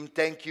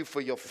Thank you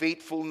for your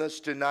faithfulness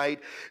tonight.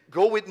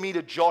 Go with me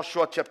to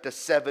Joshua chapter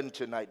 7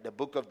 tonight. The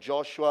book of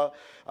Joshua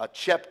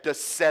chapter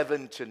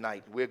 7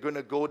 tonight. We're going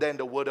to go there in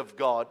the Word of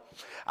God.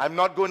 I'm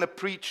not going to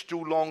preach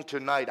too long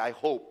tonight, I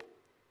hope.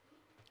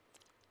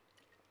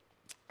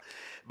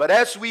 But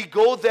as we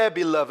go there,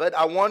 beloved,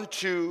 I want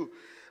to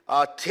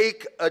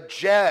take a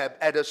jab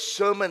at a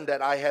sermon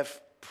that I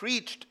have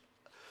preached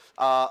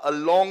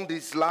along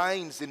these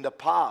lines in the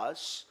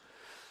past.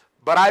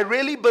 But I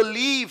really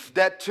believe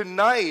that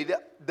tonight,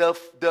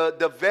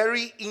 the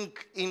very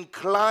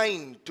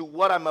inclined to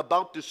what I'm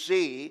about to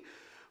say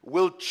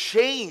will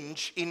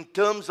change in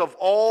terms of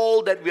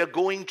all that we are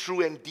going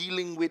through and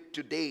dealing with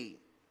today.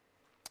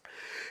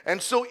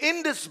 And so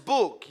in this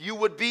book, you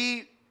would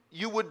be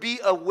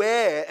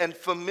aware and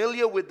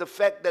familiar with the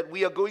fact that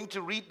we are going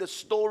to read the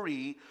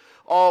story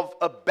of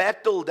a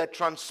battle that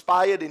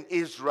transpired in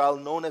Israel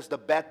known as the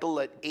Battle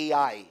at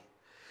Ai.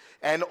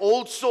 And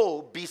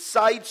also,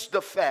 besides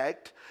the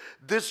fact,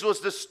 this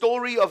was the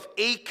story of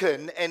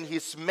Achan and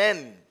his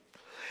men.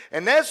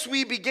 And as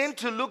we begin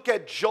to look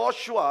at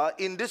Joshua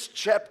in this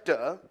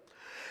chapter,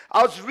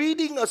 I was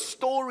reading a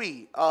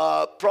story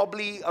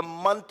probably a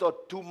month or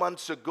 2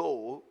 months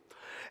ago,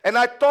 and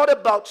I thought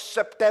about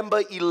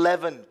September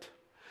 11th.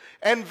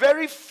 And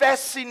very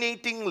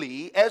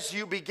fascinatingly, as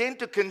you begin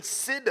to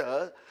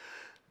consider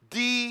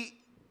the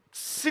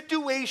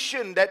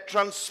situation that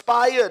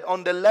transpired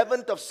on the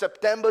 11th of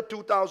September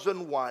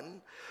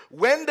 2001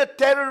 when the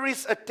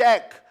terrorist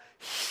attack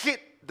hit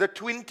the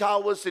Twin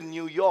Towers in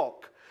New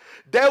York.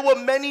 There were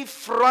many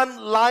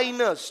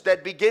frontliners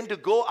that began to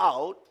go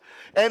out,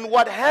 and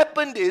what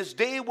happened is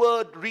they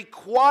were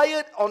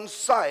required on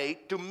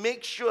site to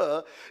make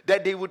sure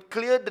that they would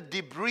clear the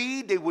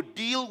debris, they would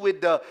deal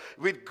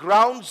with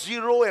ground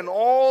zero and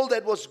all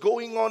that was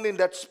going on in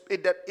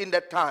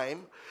that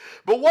time.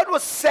 But what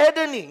was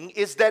saddening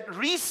is that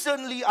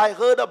recently I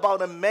heard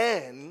about a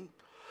man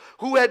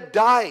who had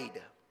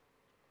died.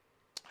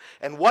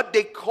 And what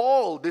they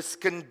call this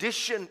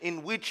condition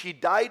in which he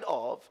died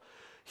of,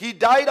 he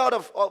died out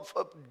of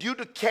due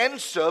to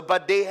cancer,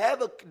 but they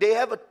have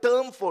a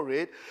term for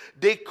it.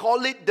 They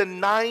call it the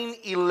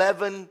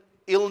 9/11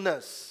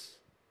 illness.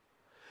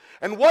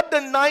 And what the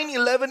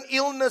 9/11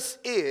 illness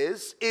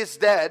is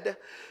that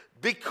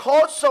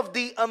because of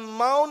the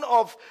amount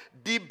of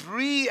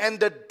debris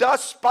and the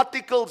dust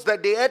particles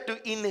that they had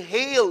to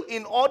inhale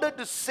in order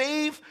to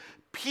save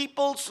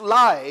people's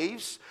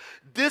lives,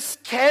 this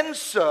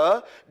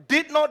cancer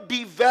did not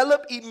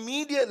develop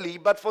immediately,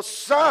 but for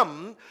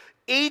some,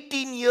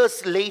 18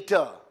 years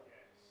later.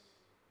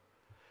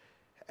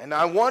 And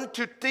I want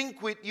to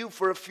think with you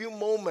for a few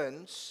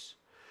moments,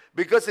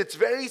 because it's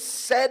very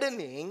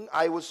saddening.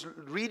 I was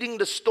reading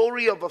the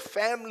story of a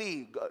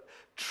family,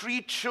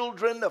 3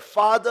 children, a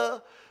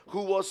father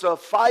who was a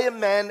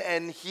fireman,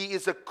 and he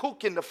is a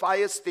cook in the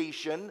fire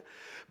station.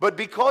 But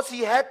because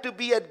he had to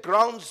be at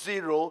ground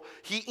zero,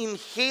 he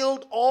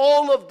inhaled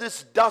all of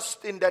this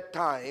dust in that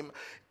time.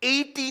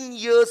 18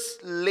 years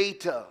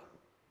later,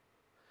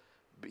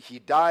 he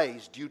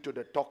dies due to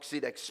the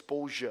toxic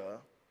exposure.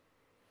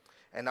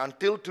 And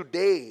until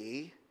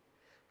today,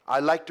 I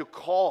like to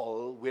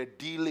call, we're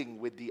dealing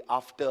with the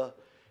after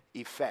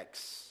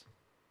effects.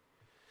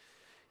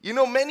 You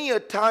know, many a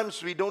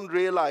times we don't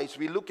realize,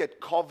 we look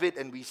at COVID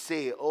and we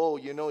say, oh,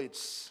 you know,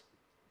 it's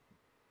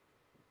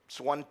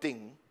one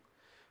thing.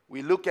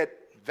 We look at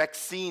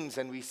vaccines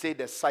and we say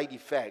there's side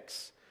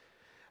effects.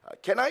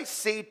 Can I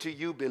say to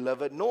you,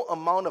 beloved, no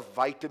amount of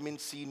vitamin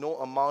C, no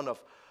amount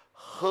of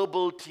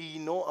herbal tea,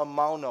 no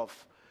amount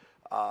of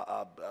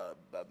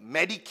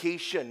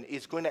medication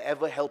is going to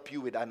ever help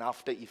you with an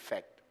after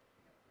effect.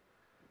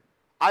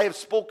 I have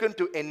spoken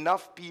to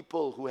enough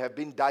people who have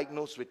been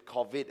diagnosed with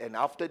COVID, and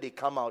after they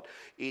come out,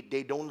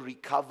 they don't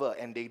recover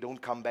and they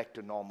don't come back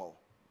to normal.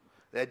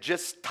 They're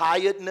just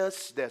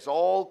tiredness. There's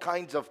all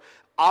kinds of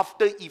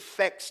after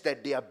effects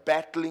that they are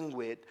battling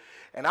with.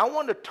 And I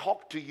want to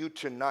talk to you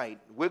tonight.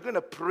 We're going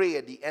to pray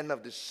at the end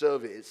of the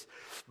service,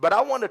 but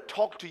I want to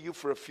talk to you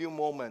for a few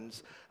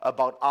moments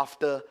about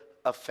after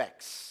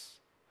effects.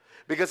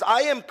 Because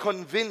I am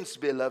convinced,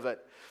 beloved,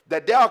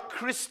 that there are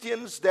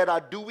Christians that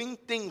are doing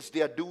things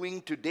they are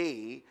doing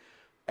today,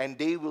 and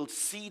they will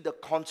see the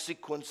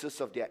consequences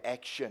of their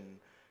action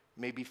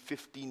maybe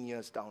 15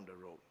 years down the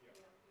road.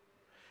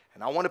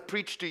 And I want to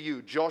preach to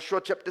you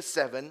Joshua chapter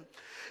 7.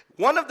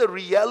 One of the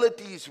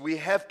realities we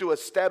have to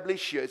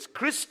establish here is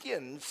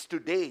Christians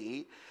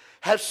today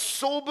have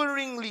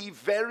soberingly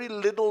very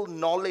little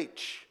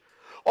knowledge.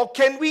 Or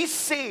can we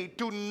say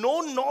to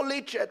no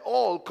knowledge at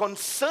all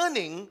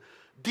concerning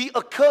the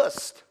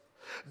accursed.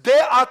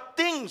 There are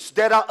things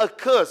that are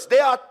accursed.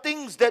 There are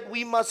things that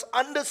we must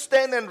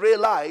understand and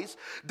realize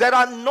that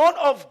are not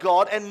of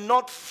God and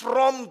not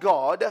from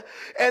God.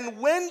 And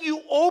when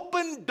you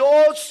open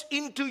doors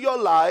into your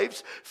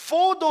lives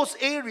for those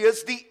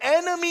areas, the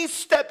enemy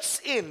steps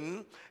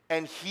in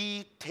and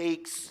he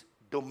takes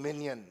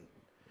dominion.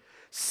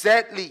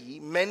 Sadly,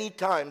 many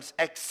times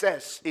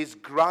access is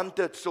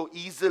granted so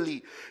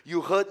easily. You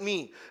heard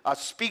me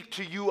speak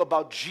to you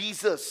about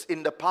Jesus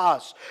in the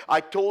past. I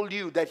told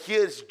you that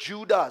here's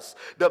Judas.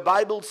 The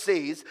Bible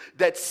says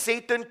that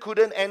Satan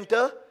couldn't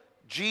enter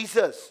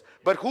Jesus.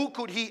 But who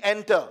could he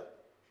enter?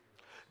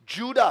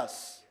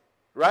 Judas,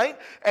 right?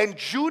 And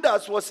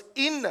Judas was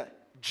in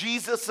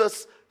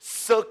Jesus'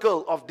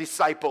 circle of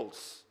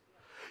disciples.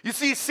 You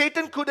see,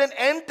 Satan couldn't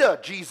enter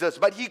Jesus,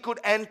 but he could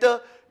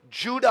enter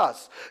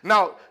Judas.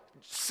 Now,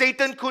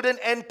 Satan couldn't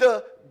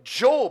enter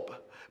Job,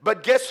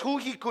 but guess who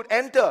he could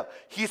enter?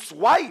 His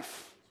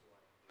wife.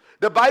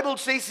 The Bible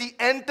says he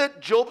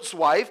entered Job's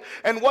wife,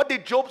 and what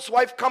did Job's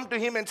wife come to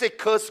him and say?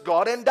 Curse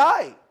God and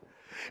die.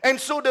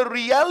 And so the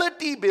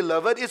reality,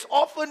 beloved, is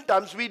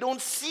oftentimes we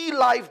don't see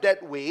life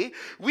that way.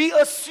 We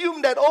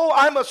assume that, oh,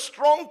 I'm a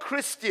strong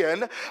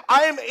Christian.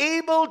 I am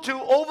able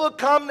to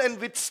overcome and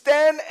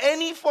withstand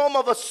any form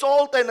of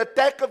assault and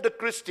attack of the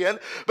Christian.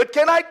 But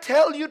can I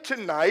tell you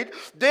tonight,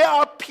 there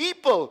are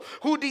people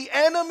who the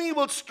enemy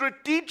will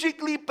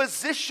strategically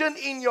position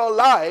in your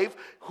life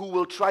who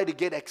will try to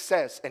get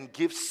access and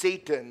give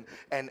Satan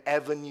an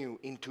avenue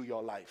into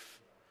your life.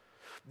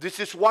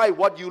 This is why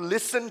what you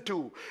listen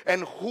to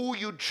and who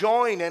you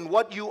join and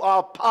what you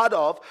are part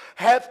of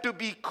have to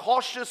be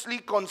cautiously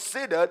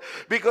considered,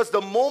 because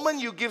the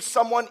moment you give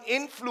someone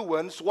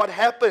influence, what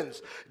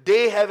happens?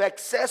 They have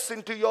access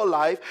into your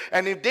life,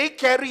 and if they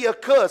carry a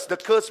curse, the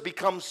curse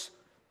becomes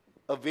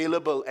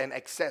available and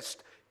accessed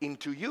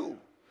into you.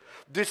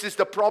 This is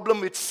the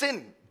problem with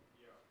sin.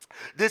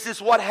 This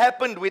is what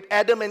happened with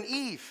Adam and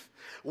Eve.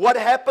 What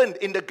happened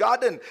in the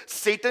garden?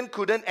 Satan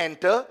couldn't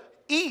enter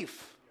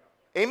Eve.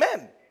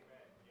 Amen.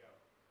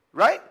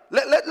 Right?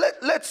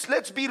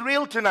 Let's be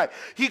real tonight.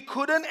 He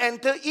couldn't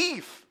enter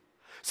Eve.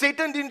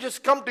 Satan didn't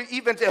just come to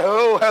Eve and say,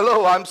 oh,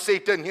 hello, I'm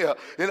Satan here.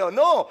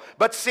 No.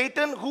 But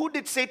Satan, who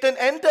did Satan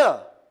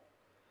enter?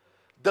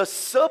 The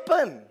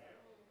serpent.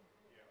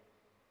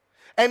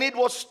 And it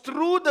was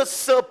through the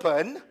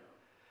serpent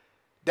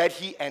that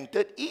he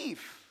entered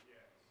Eve.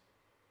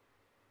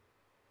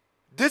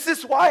 This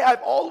is why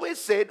I've always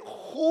said,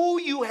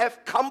 who you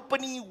have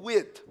company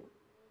with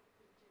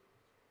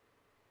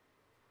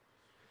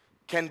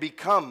can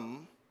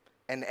become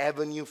an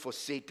avenue for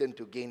Satan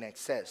to gain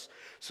access.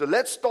 So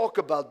let's talk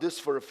about this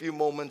for a few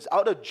moments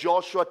out of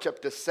Joshua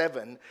chapter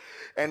 7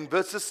 and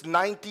verses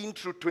 19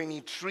 through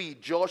 23.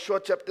 Joshua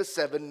chapter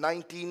 7,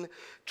 19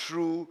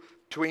 through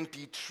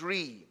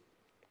 23.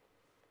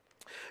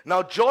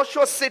 Now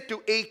Joshua said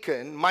to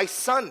Achan, my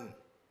son.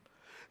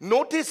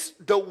 Notice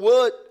the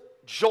word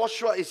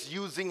Joshua is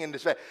using in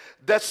this way.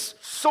 There's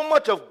so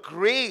much of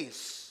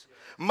grace.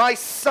 My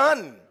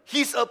son.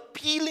 He's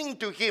appealing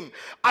to him.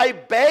 I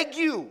beg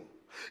you,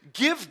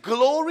 give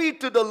glory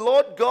to the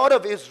Lord God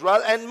of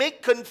Israel and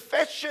make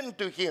confession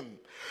to him.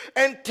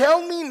 And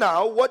tell me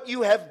now what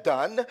you have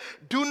done.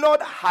 Do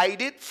not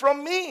hide it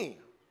from me.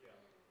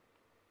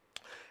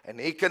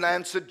 And Achan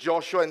answered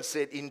Joshua and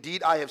said,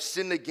 indeed, I have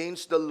sinned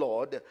against the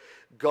Lord,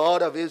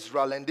 God of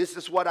Israel, and this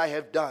is what I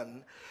have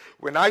done.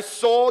 When I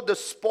saw the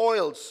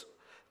spoils,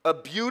 a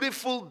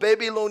beautiful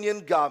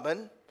Babylonian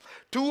garment,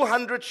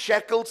 200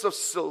 shekels of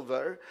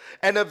silver,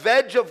 and a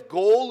wedge of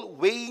gold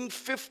weighing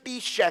 50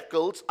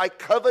 shekels, I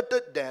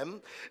coveted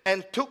them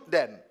and took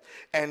them.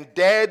 And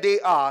there they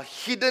are,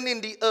 hidden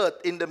in the earth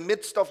in the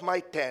midst of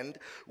my tent,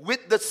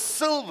 with the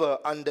silver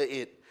under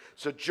it.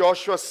 So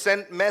Joshua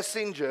sent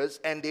messengers,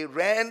 and they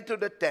ran to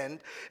the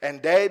tent,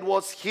 and there it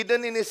was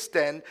hidden in his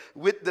tent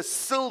with the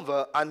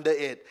silver under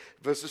it.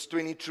 Verses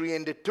 23,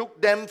 and they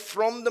took them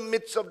from the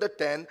midst of the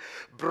tent,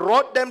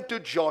 brought them to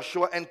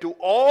Joshua and to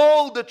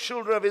all the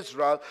children of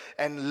Israel,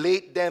 and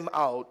laid them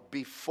out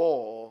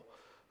before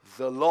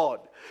the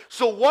Lord.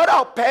 So what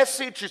our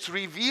passage is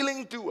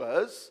revealing to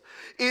us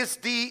is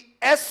the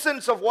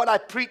essence of what I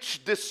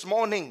preached this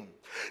morning.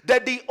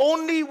 That the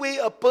only way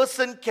a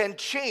person can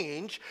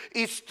change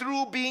is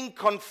through being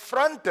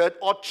confronted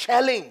or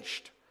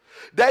challenged.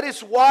 That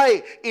is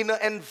why in an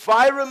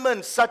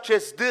environment such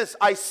as this,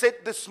 I said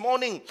this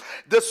morning,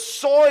 the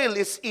soil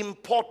is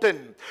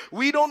important.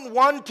 We don't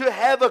want to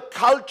have a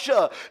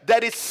culture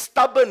that is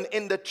stubborn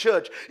in the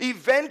church.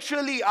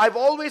 Eventually, I've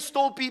always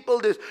told people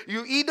this,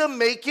 you either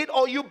make it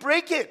or you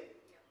break it.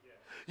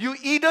 You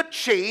either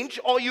change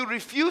or you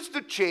refuse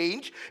to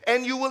change,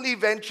 and you will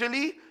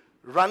eventually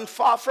run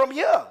far from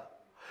here.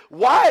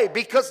 Why?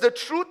 Because the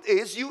truth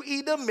is, you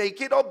either make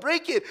it or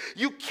break it.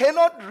 You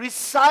cannot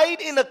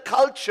reside in a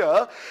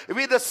culture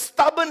with a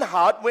stubborn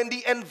heart when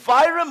the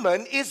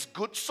environment is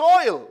good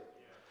soil.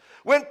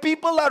 When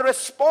people are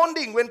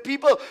responding,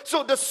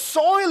 so the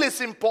soil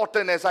is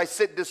important, as I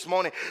said this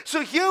morning.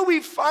 So here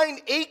we find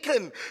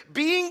Achan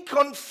being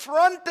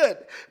confronted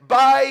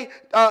by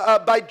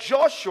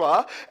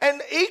Joshua,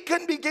 and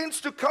Achan begins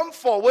to come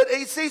forward and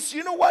he says,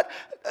 you know what?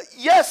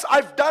 Yes,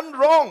 I've done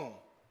wrong.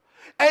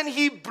 And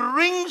he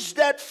brings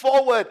that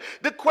forward.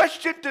 The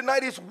question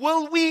tonight is,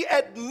 will we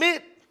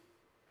admit?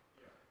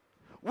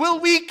 Will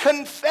we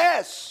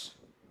confess?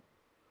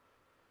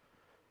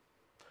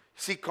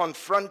 See,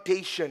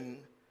 confrontation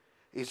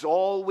is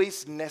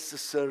always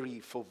necessary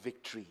for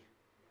victory.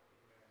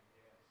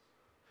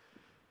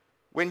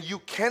 When you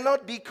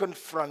cannot be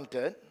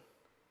confronted,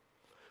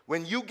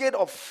 when you get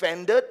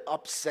offended,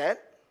 upset,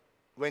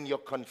 when you're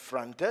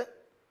confronted,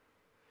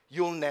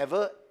 you'll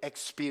never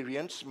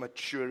experience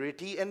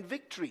maturity and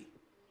victory.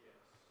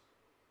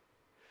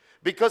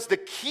 Because the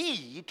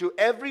key to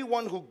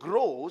everyone who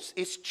grows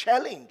is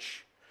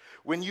challenge.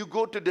 When you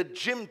go to the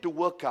gym to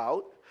work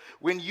out,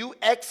 when you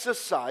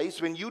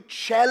exercise, when you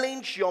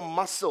challenge your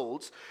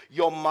muscles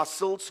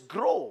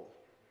grow.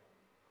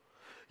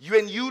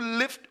 When you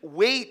lift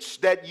weights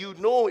that you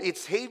know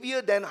it's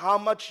heavier than how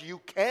much you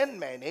can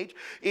manage,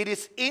 it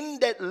is in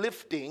that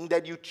lifting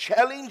that you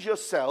challenge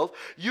yourself.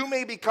 You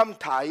may become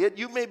tired,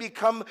 you may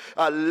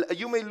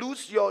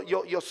lose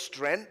your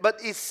strength,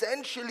 but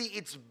essentially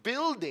it's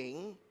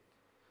building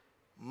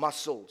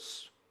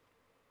muscles.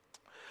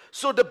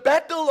 So the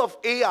battle of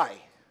Ai,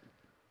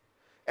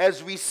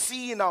 as we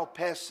see in our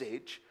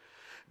passage,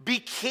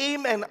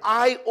 became an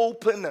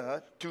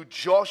eye-opener to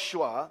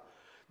Joshua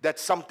that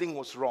something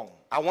was wrong.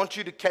 I want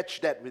you to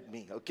catch that with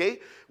me, okay?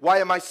 Why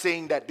am I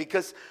saying that?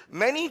 Because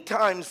many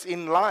times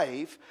in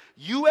life,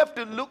 you have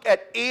to look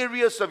at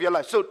areas of your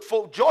life. So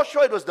for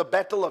Joshua, it was the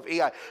battle of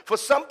Ai. For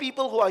some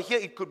people who are here,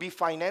 it could be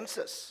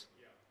finances.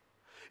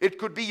 It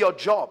could be your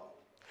job.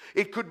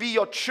 It could be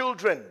your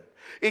children.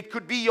 It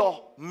could be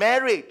your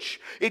marriage.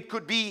 It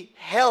could be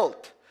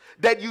health.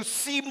 That you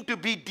seem to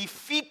be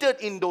defeated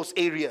in those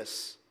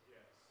areas.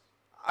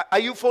 Are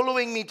you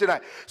following me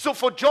tonight? So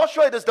for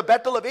Joshua, it is the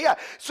battle of Ai.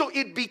 So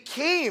it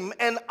became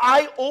an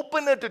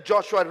eye-opener to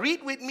Joshua.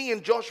 Read with me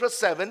in Joshua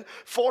 7,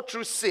 4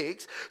 through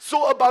 6.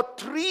 So about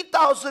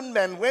 3,000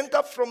 men went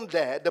up from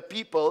there, the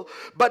people,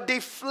 but they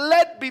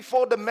fled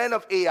before the men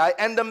of Ai,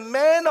 and the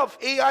men of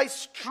Ai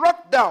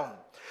struck down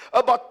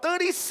about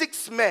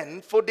 36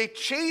 men, for they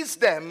chased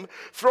them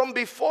from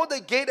before the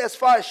gate as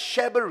far as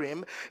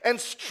Shebarim, and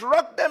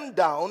struck them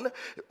down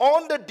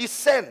on the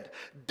descent.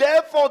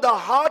 Therefore the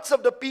hearts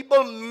of the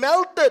people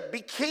melted,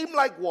 became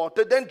like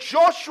water. Then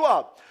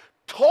Joshua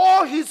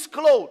tore his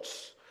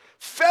clothes,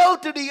 fell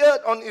to the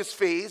earth on his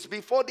face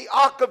before the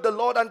ark of the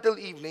Lord until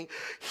evening,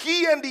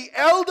 he and the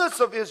elders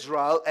of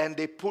Israel, and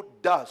they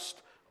put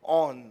dust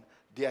on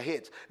their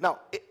heads. Now,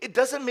 it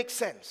doesn't make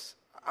sense.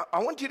 I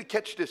want you to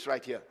catch this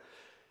right here.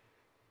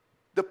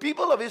 The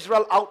people of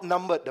Israel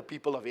outnumbered the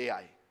people of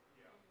Ai.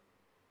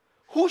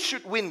 Who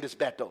should win this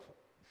battle?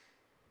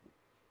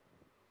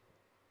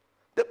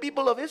 The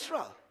people of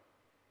Israel.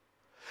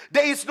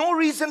 There is no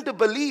reason to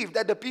believe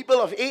that the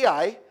people of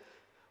Ai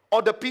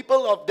or the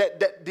people of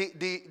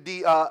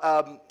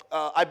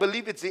I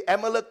believe it's the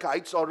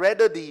Amalekites, or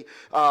rather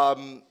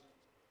I'm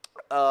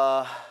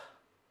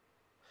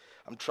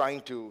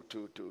trying to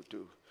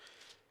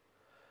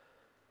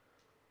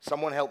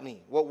someone help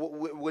me.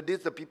 Were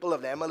this the people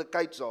of the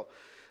Amalekites, or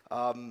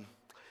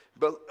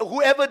but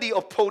whoever the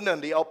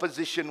opponent, the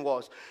opposition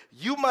was,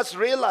 you must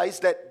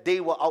realize that they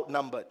were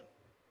outnumbered.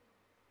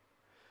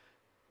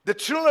 The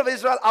children of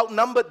Israel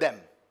outnumbered them.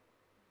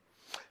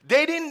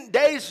 There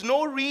is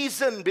no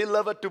reason,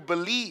 beloved, to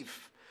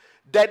believe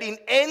that in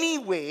any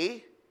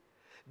way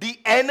the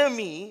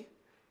enemy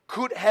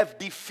could have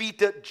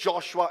defeated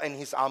Joshua and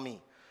his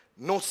army.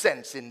 No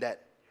sense in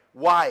that.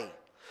 Why?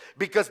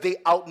 Because they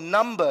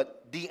outnumbered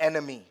the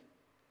enemy.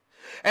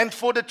 And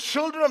for the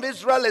children of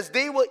Israel, as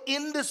they were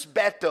in this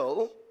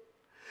battle,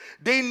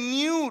 they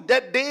knew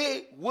that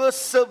they were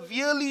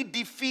severely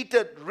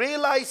defeated.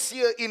 Realize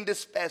here in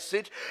this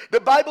passage, the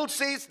Bible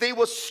says they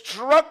were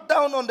struck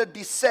down on the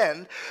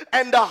descent,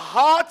 and the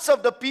hearts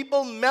of the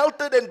people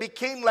melted and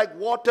became like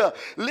water.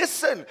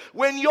 Listen,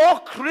 when your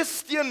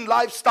Christian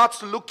life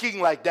starts looking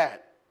like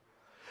that,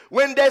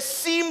 when there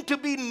seemed to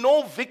be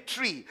no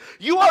victory,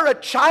 you are a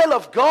child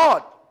of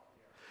God.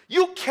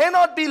 You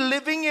cannot be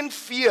living in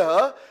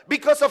fear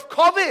because of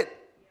COVID.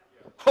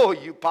 Oh,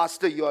 you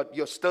pastor,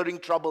 you're stirring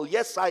trouble.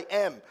 Yes, I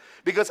am.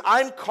 Because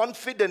I'm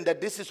confident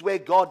that this is where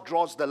God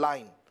draws the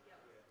line.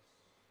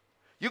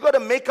 You got to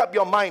make up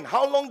your mind.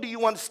 How long do you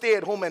want to stay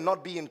at home and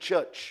not be in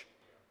church?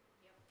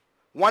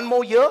 1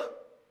 more year?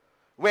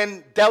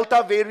 When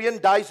Delta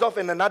variant dies off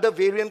and another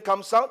variant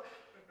comes out?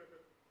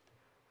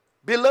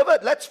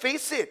 Beloved, let's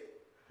face it.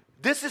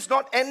 This is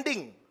not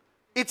ending.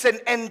 It's an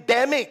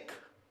endemic.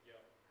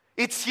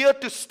 It's here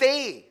to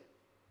stay.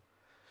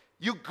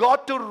 You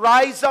got to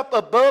rise up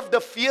above the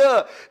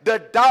fear, the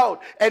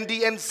doubt, and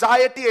the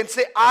anxiety and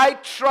say, I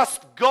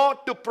trust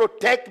God to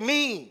protect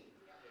me.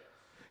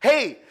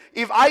 Hey,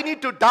 if I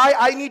need to die,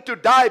 I need to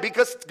die,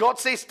 because God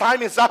says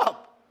time is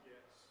up.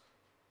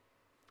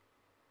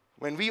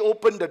 When we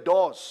opened the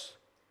doors,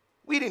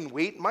 we didn't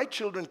wait. My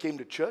children came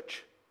to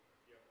church.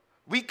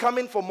 We come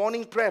in for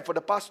morning prayer for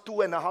the past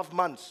 2.5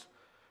 months.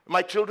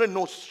 My children,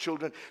 no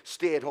children,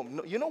 stay at home.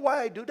 No, you know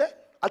why I do that?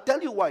 I'll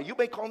tell you why. You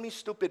may call me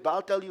stupid, but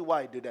I'll tell you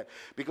why I do that.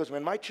 Because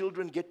when my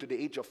children get to the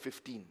age of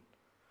 15,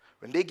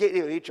 when they get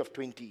to the age of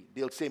 20,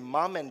 they'll say,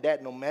 Mom and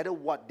Dad, no matter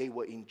what, they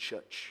were in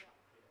church.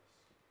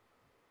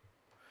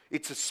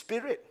 It's a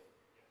spirit.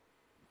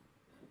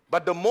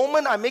 But the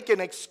moment I make an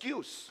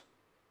excuse,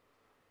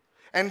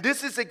 And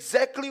this is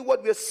exactly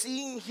what we're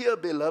seeing here,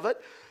 beloved.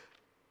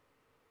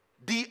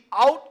 The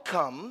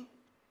outcome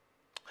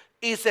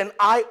is an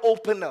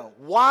eye-opener.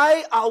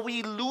 Why are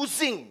we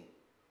losing?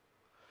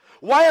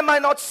 Why am I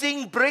not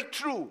seeing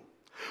breakthrough?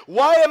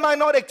 Why am I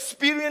not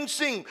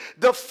experiencing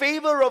the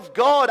favor of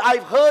God?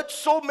 I've heard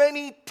so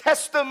many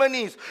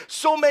testimonies,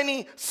 so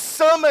many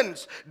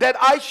sermons that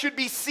I should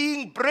be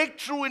seeing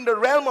breakthrough in the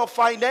realm of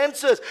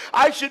finances.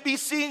 I should be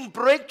seeing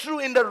breakthrough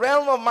in the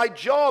realm of my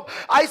job.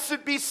 I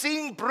should be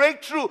seeing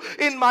breakthrough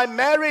in my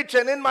marriage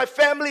and in my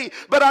family.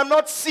 But I'm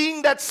not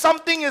seeing that.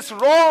 Something is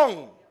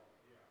wrong.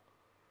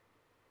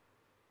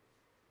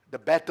 The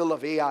battle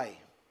of AI.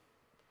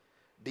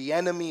 The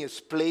enemy is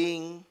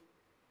playing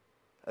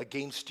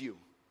against you.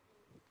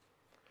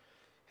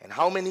 And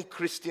how many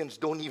Christians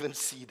don't even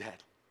see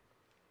that?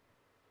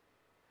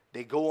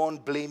 They go on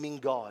blaming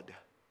God.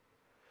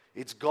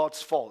 It's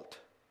God's fault.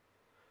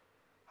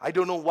 I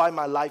don't know why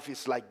my life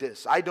is like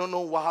this. I don't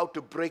know how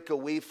to break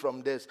away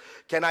from this.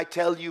 Can I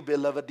tell you,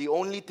 beloved, the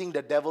only thing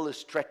the devil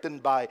is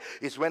threatened by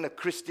is when a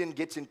Christian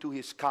gets into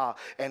his car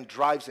and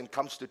drives and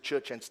comes to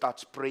church and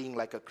starts praying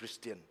like a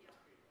Christian.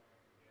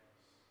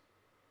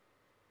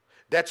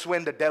 That's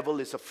when the devil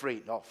is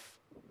afraid of.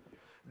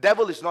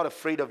 Devil is not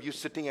afraid of you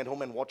sitting at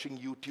home and watching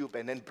YouTube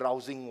and then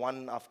browsing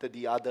one after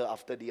the other.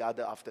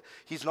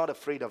 He's not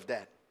afraid of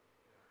that.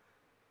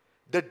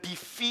 The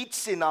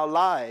defeats in our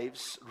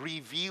lives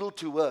reveal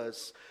to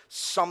us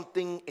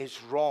something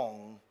is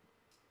wrong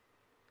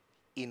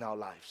in our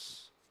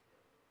lives.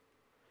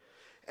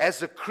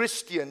 As a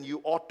Christian,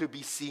 you ought to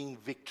be seeing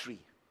victory.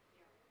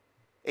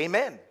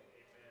 Amen.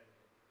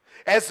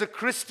 As a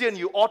Christian,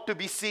 you ought to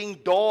be seeing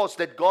doors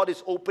that God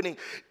is opening,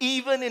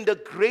 even in the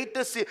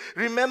greatest.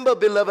 Remember,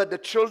 beloved, the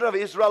children of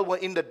Israel were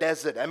in the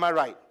desert. Am I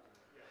right?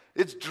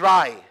 It's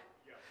dry.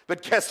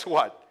 But guess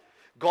what?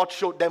 God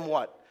showed them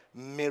what?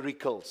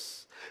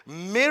 Miracles.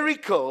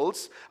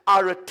 Miracles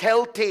are a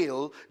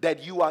telltale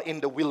that you are in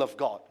the will of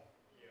God.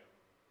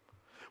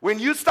 When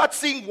you start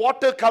seeing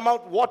water come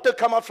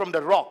out from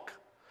the rock,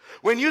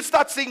 when you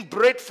start seeing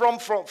bread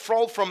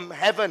fall from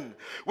heaven,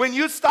 when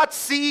you start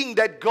seeing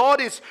that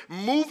God is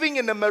moving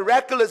in the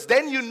miraculous,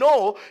 then you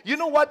know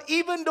what?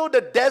 Even though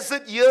the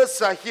desert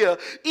years are here,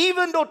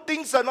 even though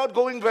things are not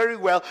going very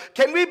well,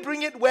 can we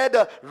bring it where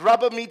the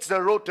rubber meets the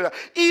road?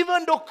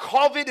 Even though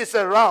COVID is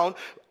around,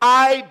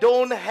 I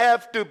don't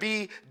have to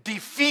be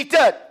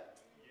defeated.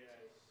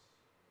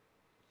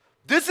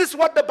 This is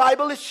what the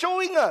Bible is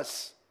showing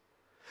us.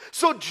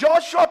 So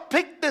Joshua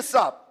picked this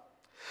up.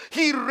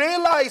 He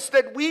realized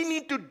that we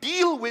need to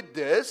deal with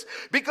this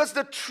because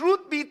the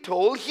truth be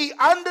told, he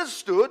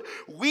understood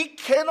we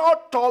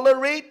cannot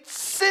tolerate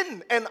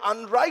sin and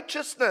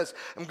unrighteousness.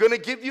 I'm going to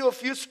give you a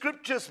few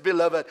scriptures,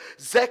 beloved.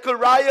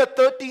 Zechariah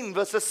 13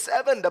 verses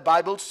 7, the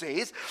Bible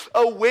says,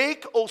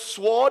 "Awake, O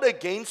sword,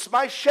 against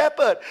my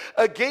shepherd,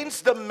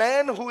 against the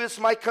man who is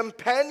my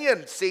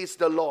companion, says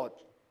the Lord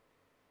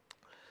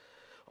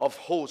of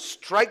hosts.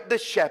 Strike the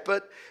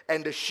shepherd,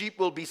 and the sheep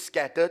will be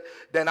scattered.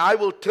 Then I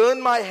will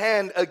turn my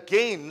hand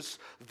against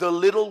the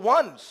little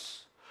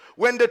ones."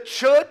 When the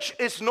church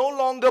is no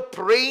longer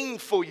praying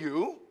for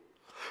you,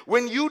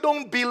 when you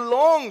don't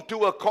belong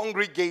to a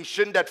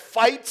congregation that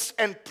fights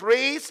and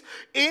prays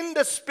in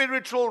the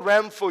spiritual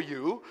realm for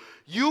you,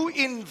 you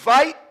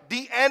invite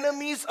the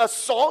enemy's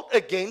assault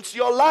against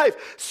your life.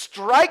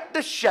 Strike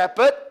the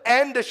shepherd,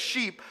 and the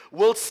sheep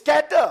will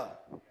scatter.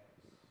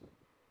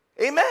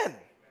 Amen.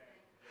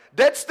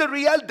 That's the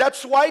reality.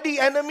 That's why the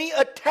enemy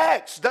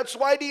attacks. That's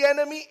why the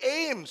enemy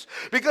aims.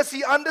 Because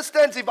he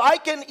understands if I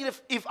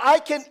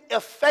can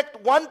affect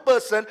one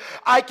person,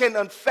 I can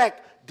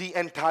affect the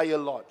entire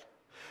lot.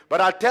 But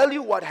I'll tell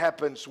you what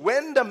happens.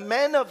 When the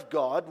man of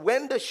God,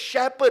 when the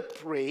shepherd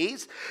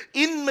prays,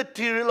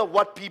 immaterial of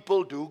what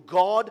people do,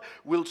 God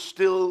will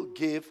still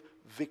give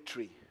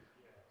victory.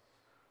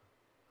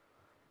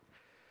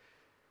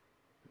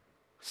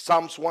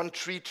 Psalms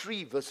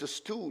 133 verses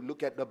 2,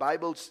 look at the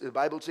Bible. The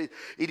Bible says,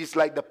 "It is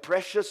like the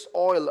precious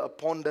oil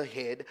upon the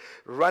head,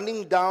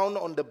 running down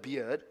on the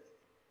beard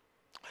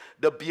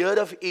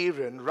of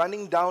Aaron,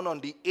 running down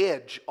on the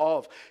edge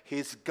of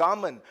his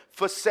garment."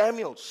 1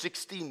 Samuel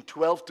 16,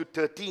 12 to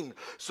 13.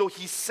 "So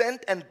he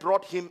sent and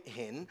brought him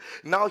in.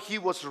 Now he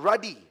was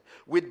ruddy,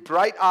 with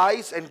bright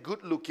eyes and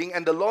good looking.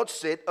 And the Lord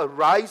said,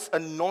 'Arise,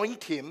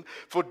 anoint him,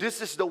 for this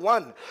is the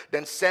one.'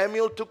 Then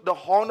Samuel took the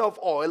horn of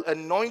oil,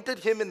 anointed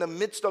him in the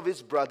midst of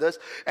his brothers,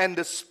 and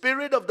the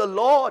Spirit of the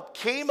Lord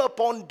came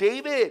upon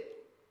David.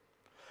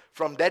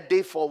 From that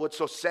day forward,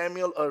 so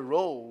Samuel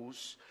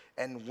arose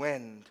and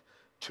went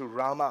to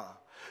Ramah."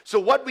 So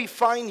what we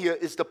find here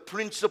is the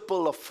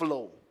principle of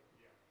flow.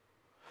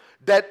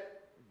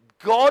 That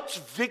God's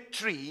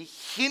victory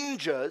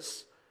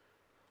hinges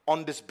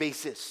on this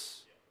basis.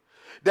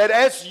 That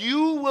as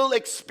you will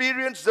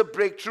experience the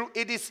breakthrough,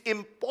 it is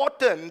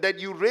important that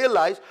you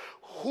realize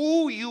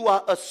who you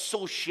are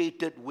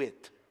associated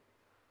with.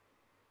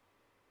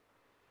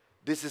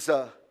 This is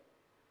a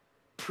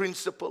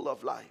principle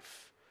of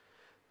life.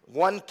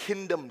 One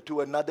kingdom to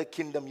another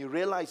kingdom. You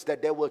realize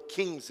that there were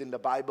kings in the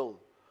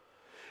Bible.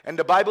 And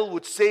the Bible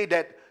would say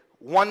that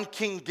one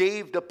king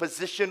gave the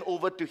position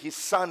over to his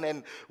son,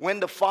 and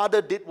when the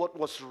father did what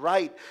was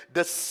right,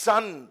 the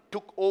son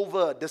took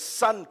over. The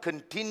son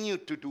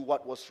continued to do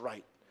what was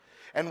right.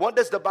 And what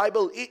does the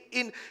Bible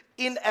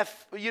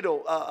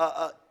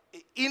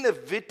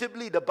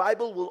inevitably, the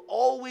Bible will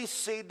always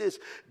say this,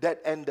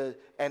 that and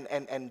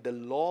the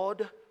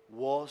Lord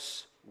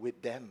was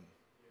with them.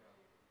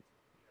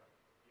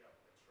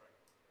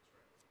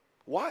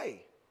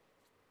 Why?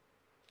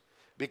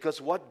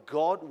 Because what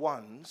God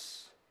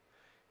wants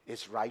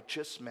is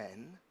righteous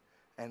men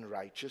and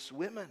righteous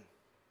women.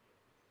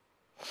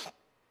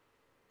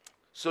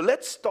 So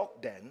let's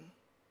talk then,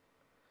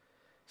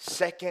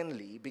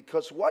 secondly,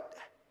 because what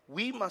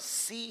we must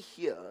see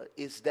here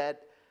is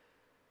that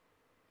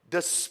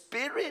the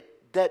spirit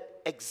that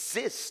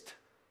exists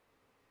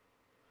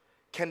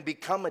can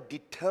become a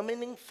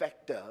determining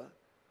factor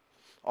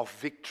of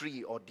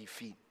victory or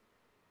defeat.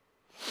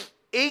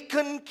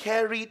 Achan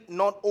carried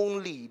not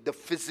only the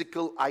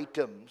physical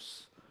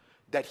items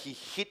that he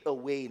hid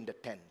away in the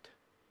tent.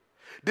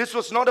 This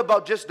was not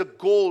about just the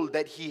gold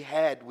that he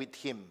had with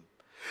him.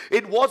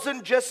 It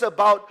wasn't just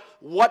about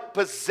what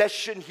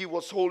possession he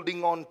was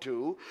holding on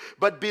to.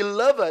 But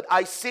beloved,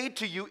 I say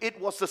to you, it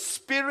was a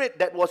spirit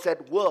that was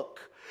at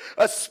work.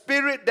 A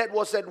spirit that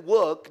was at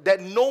work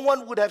that no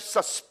one would have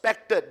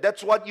suspected.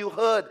 That's what you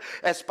heard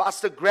as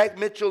Pastor Greg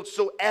Mitchell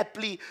so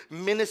aptly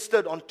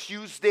ministered on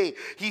Tuesday.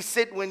 He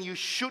said, when you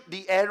shoot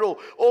the arrow,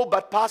 oh,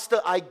 but Pastor,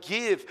 I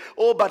give.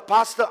 Oh, but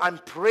Pastor, I'm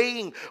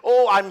praying.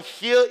 Oh, I'm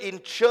here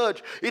in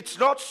church. It's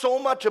not so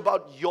much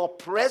about your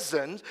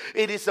presence.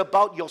 It is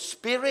about your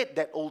spirit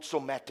that also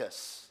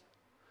matters.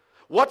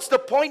 What's the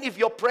point if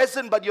you're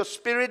present but your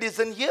spirit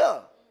isn't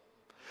here?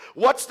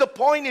 What's the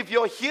point if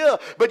you're here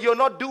but you're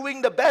not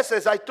doing the best?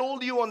 As I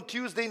told you on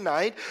Tuesday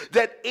night,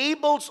 that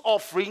Abel's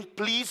offering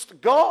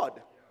pleased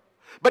God,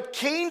 but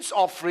Cain's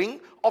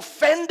offering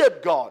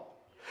offended God.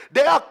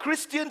 There are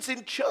Christians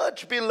in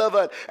church,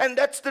 beloved, and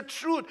that's the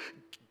truth.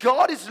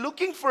 God is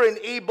looking for an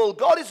Abel.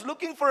 God is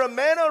looking for a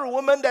man or a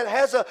woman that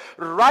has a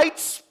right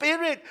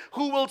spirit,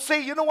 who will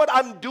say, you know what,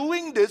 I'm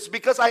doing this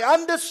because I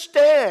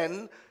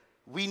understand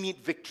we need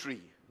victory.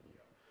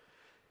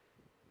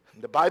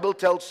 The Bible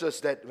tells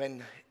us that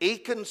when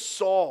Achan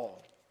saw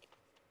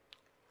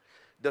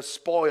the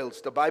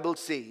spoils, the Bible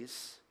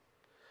says,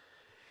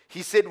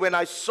 he said, when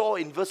I saw,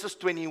 in verses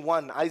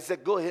 21,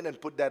 Isaac, go ahead and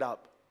put that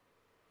up.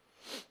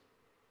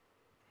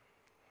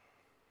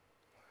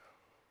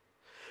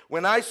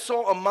 When I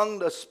saw among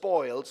the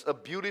spoils a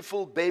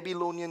beautiful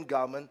Babylonian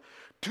garment,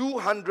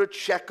 200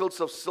 shekels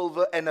of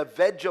silver and a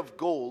wedge of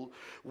gold,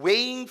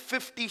 weighing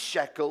 50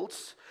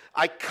 shekels,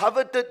 I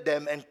coveted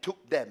them and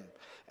took them.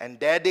 And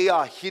there they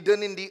are,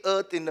 hidden in the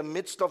earth in the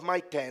midst of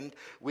my tent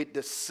with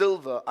the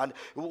silver. And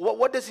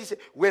what does he say?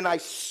 When I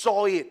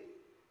saw it.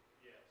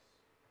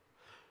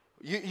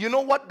 Yes. You know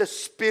what the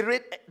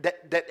spirit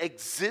that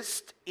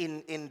exists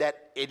in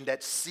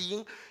that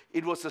seeing?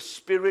 It was a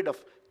spirit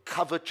of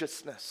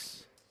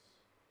covetousness.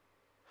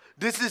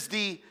 This is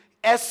the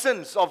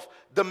essence of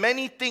the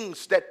many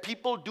things that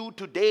people do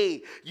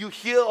today. You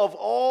hear of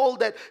all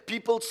that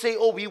people say,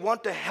 oh, we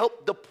want to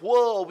help the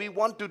poor, we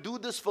want to do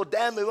this for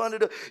them, we want to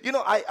do. You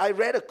know, I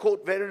read a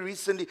quote very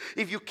recently.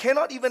 If you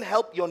cannot even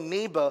help your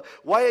neighbor,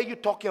 why are you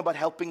talking about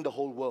helping the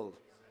whole world?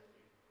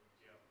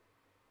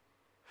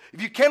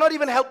 If you cannot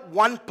even help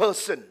one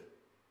person,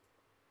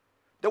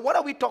 then what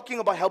are we talking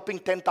about helping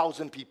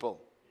 10,000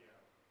 people?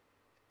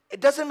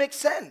 It doesn't make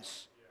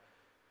sense.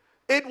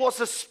 It was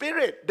a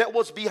spirit that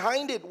was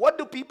behind it. What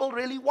do people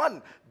really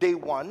want? They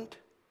want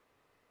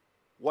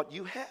what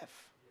you have.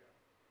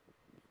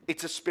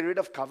 It's a spirit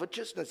of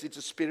covetousness. It's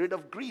a spirit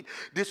of greed.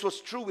 This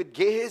was true with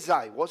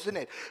Gehazi, wasn't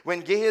it?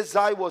 When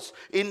Gehazi was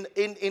in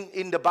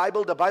the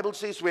Bible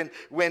says when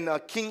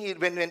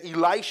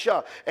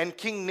Elisha and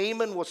King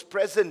Naaman was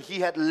present,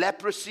 he had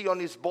leprosy on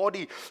his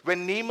body.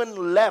 When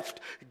Naaman left,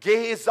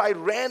 Gehazi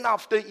ran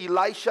after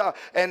Elisha,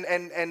 and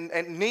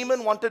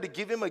Naaman wanted to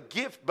give him a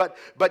gift. But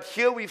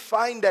here we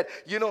find that,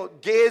 you know,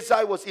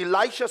 Gehazi was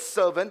Elisha's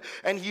servant,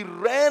 and he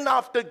ran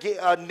after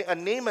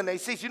Naaman, and he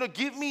says, you know,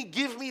 give me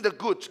the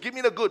goods. Give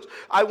me the goods.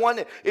 I want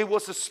it. It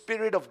was a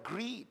spirit of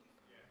greed.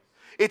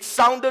 It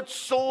sounded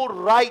so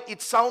right.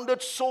 It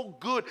sounded so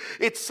good.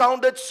 It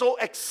sounded so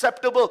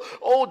acceptable.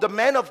 Oh, the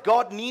man of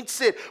God needs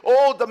it.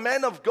 Oh, the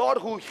man of God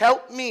who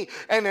helped me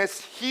and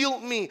has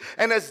healed me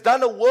and has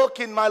done a work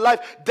in my life.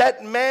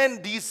 That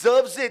man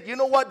deserves it. You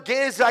know what,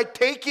 Gehazi,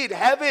 take it,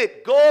 have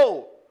it,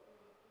 go.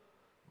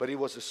 But it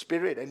was a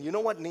spirit. And you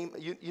know what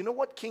you know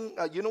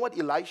what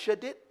Elisha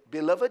did?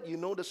 Beloved, you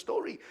know the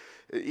story.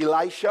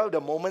 Elisha, the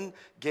moment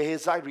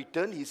Gehazi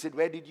returned, he said,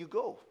 where did you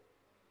go?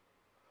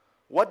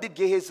 What did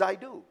Gehazi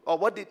do? Or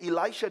what did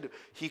Elisha do?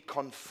 He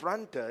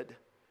confronted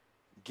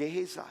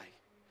Gehazi.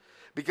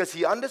 Because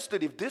he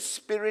understood if this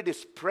spirit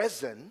is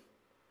present,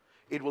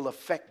 it will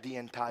affect the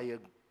entire.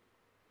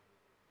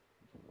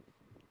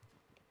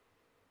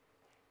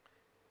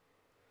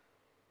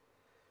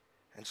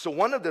 And so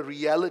one of the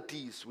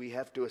realities we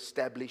have to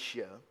establish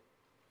here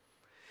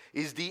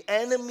is the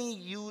enemy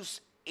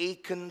used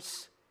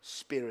Achan's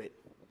spirit.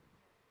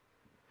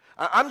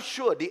 I'm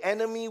sure the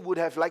enemy would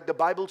have, like the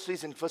Bible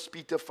says in 1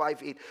 Peter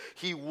 5:8,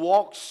 he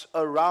walks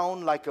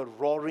around like a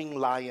roaring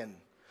lion,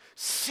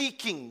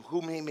 seeking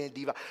whom he may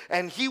devour.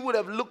 And he would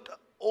have looked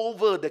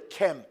over the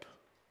camp.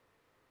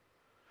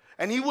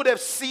 And he would have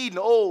seen,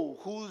 oh,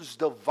 who's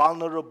the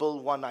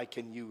vulnerable one I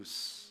can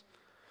use?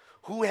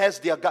 Who has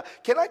their God?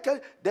 Can I tell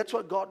you,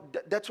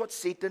 that's what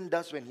Satan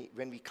does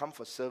when we come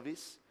for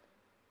service.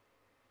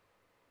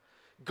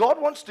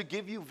 God wants to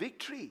give you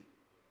victory.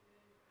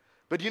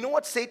 But you know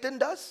what Satan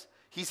does?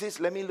 He says,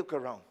 let me look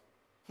around.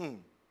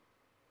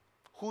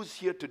 Who's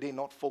here today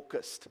not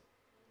focused?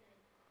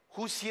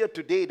 Who's here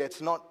today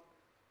that's not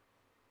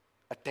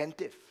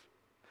attentive?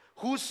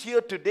 Who's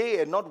here today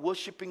and not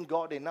worshiping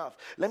God enough?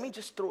 Let me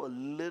just throw a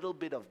little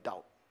bit of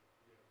doubt.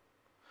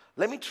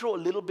 Let me throw a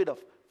little bit of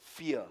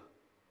fear.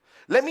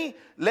 Let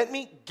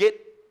me get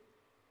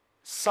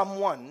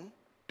someone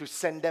to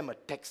send them a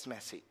text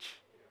message.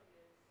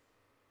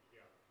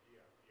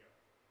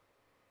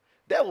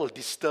 That will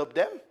disturb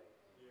them.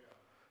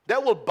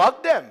 That will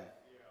bug them.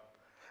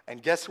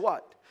 And guess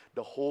what?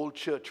 The whole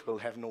church will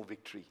have no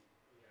victory.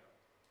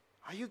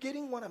 Are you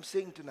getting what I'm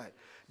saying tonight?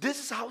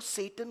 This is how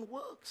Satan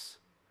works.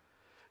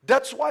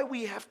 That's why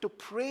we have to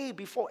pray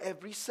before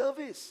every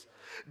service.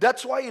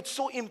 That's why it's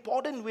so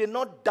important we're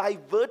not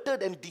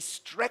diverted and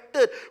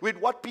distracted with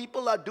what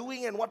people are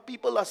doing and what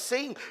people are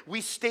saying.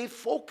 We stay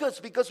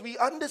focused because we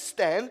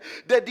understand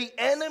that the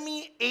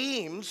enemy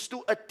aims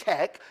to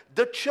attack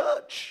the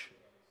church.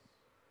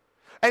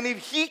 And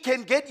if he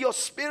can get your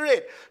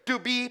spirit to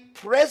be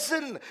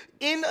present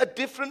in a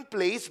different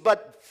place,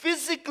 but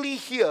physically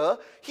here,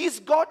 he's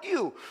got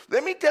you.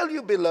 Let me tell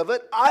you, beloved,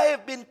 I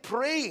have been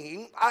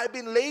praying, I've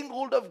been laying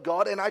hold of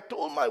God, and I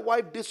told my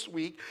wife this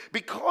week,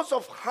 because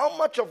of how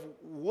much of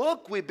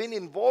work we've been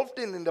involved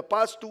in the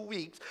past 2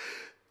 weeks,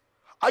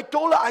 I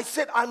told her, I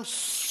said, I'm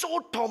so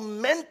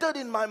tormented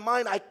in my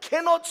mind, I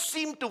cannot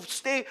seem to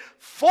stay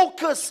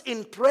focused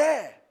in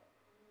prayer.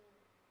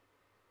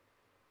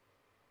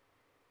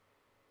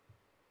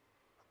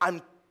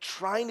 I'm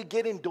trying to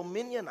get in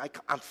dominion.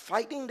 I'm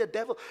fighting the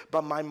devil.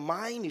 But my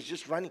mind is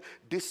just running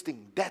this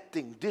thing,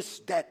 this,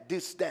 that,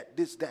 this, that,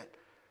 this, that.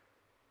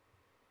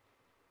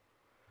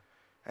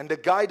 And the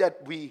guy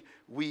that we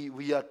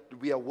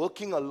are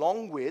working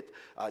along with,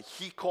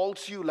 he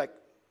calls you like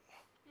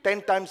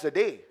 10 times a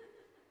day.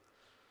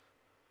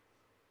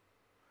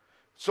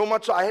 So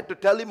much so I had to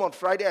tell him on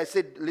Friday, I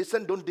said,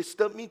 listen, don't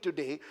disturb me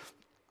today.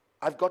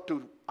 I've got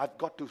to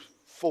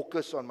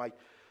focus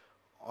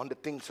on the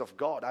things of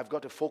God. I've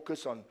got to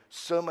focus on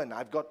sermon.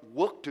 I've got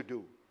work to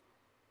do.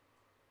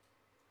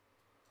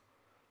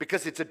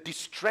 Because it's a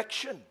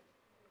distraction.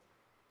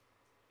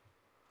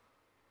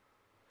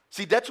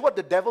 See, that's what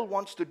the devil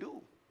wants to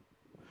do.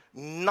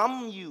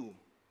 Numb you.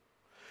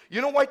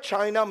 You know why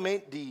China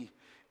made the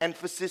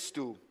emphasis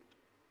to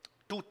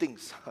 2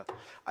 things?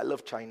 I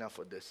love China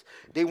for this.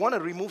 They want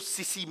to remove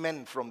sissy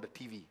men from the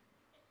TV.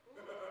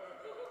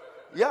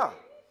 Yeah,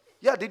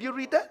 did you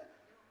read that?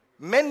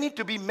 Men need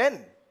to be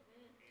men.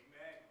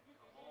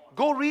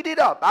 Go read it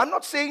up. I'm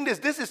not saying this.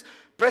 This is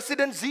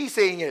President Xi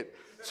saying it.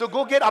 So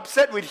go get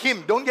upset with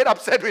him. Don't get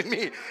upset with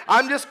me.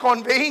 I'm just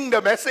conveying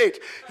the message.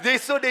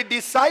 So they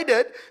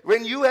decided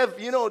when you have,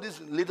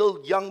 this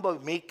little young boy,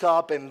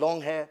 makeup and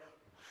long hair,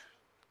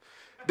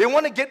 they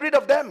want to get rid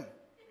of them.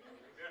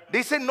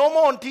 They say no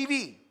more on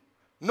TV.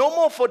 No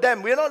more for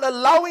them. We're not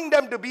allowing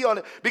them to be on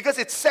it because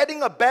it's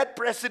setting a bad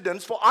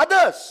precedence for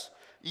others.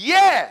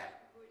 Yeah.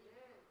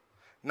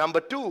 Number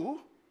 2,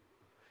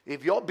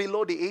 if you're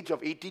below the age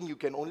of 18, you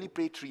can only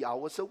pray 3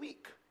 hours a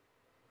week.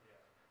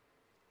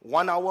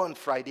 1 hour on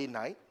Friday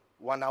night,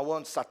 1 hour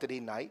on Saturday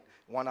night,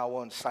 1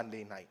 hour on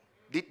Sunday night.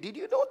 Did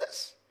you know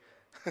this?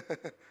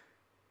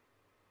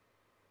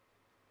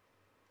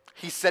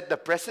 He set the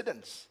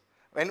precedence.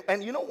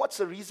 And you know what's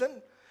the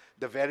reason?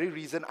 The very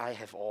reason I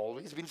have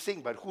always been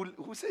saying, but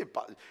who say,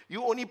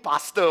 you only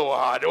pastor,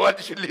 no one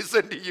should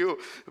listen to you.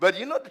 But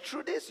the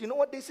truth is, you know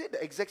what they say?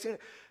 The exact same.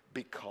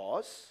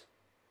 Because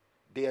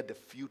they are the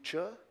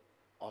future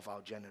of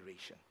our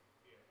generation.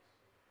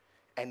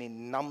 And it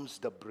numbs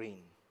the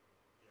brain.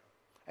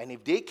 And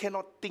if they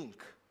cannot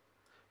think,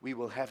 we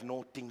will have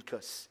no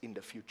thinkers in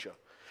the future.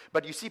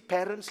 But you see,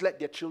 parents let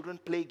their children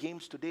play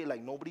games today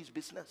like nobody's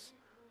business.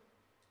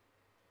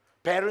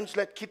 Parents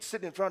let kids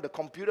sit in front of the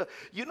computer.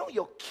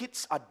 Your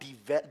kids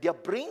their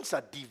brains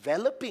are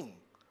developing.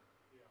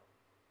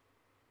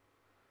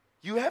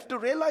 You have to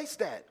realize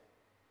that.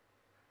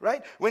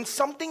 Right? When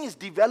something is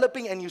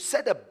developing and you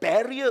set a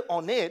barrier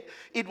on it,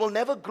 it will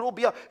never grow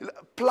beyond.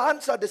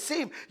 Plants are the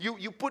same.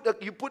 You put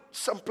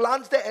some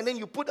plants there and then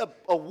you put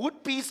a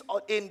wood piece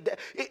in there.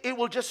 It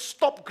will just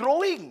stop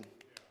growing.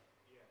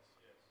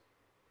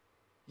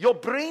 Your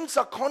brains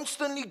are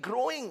constantly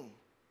growing.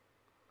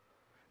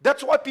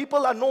 That's why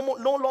people are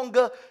no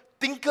longer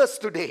thinkers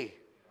today.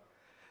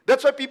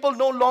 That's why people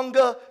no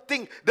longer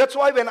think. That's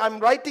why when I'm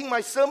writing my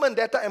sermon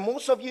that time, and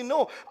most of you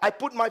know, I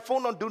put my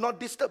phone on do not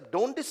disturb.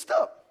 Don't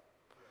disturb.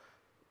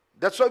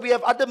 That's why we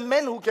have other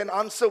men who can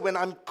answer when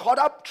I'm caught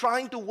up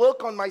trying to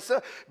work on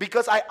myself,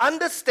 because I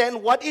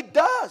understand what it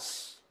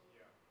does.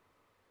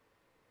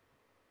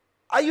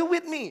 Are you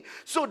with me?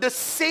 So the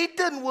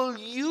Satan will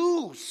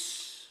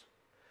use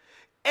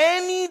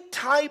any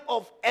type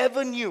of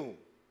avenue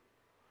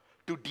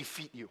to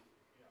defeat you.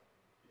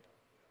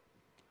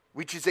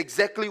 Which is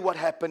exactly what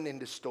happened in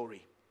this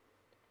story.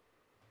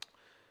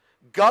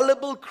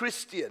 Gullible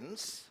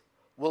Christians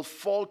will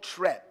fall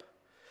trap.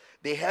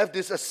 They have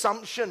this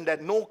assumption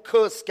that no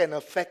curse can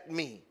affect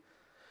me.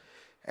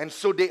 And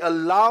so they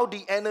allow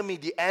the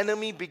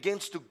enemy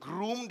begins to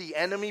groom, the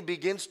enemy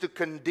begins to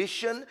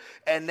condition,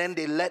 and then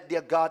they let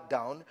their guard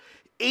down.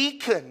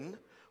 Achan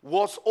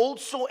was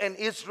also an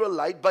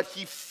Israelite, but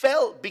he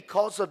fell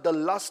because of the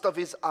lust of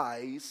his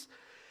eyes.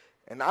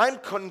 And I'm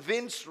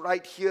convinced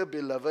right here,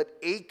 beloved,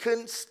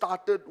 Achan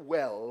started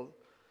well.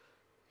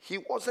 He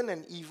wasn't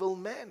an evil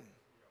man.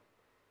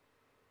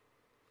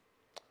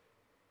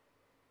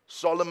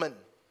 Solomon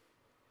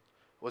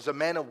was a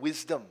man of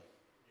wisdom.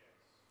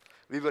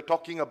 We were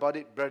talking about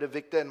it, Brother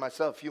Victor and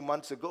myself, a few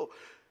months ago.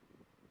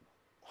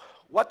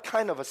 What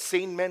kind of a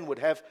sane man would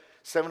have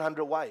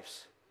 700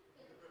 wives?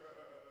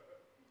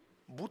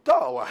 Buddha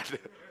or what?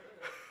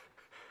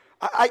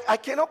 I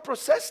cannot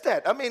process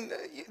that. I mean,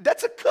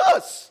 that's a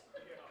curse.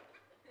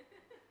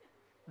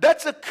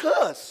 That's a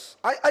curse.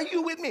 Are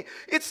you with me?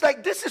 It's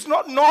like this is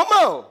not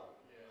normal.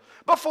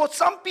 But for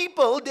some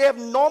people, they have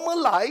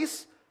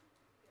normalized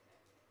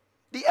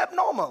the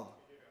abnormal.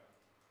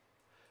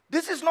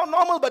 This is not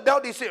normal, but now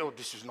they say, oh,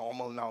 this is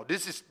normal now.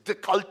 This is the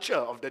culture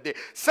of the day.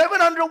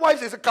 700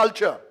 wives is a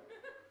culture.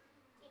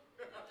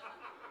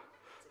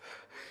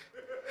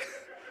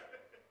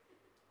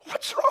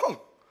 What's wrong?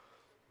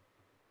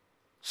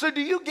 So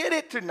do you get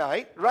it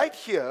tonight? Right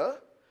here,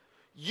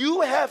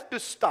 you have to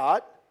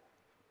start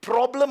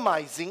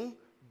problematizing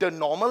the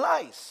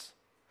normalize.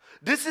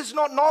 This is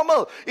not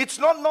normal. It's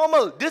not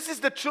normal. This is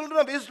the children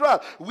of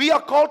Israel. We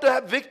are called to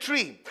have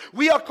victory.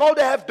 We are called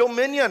to have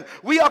dominion.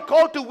 We are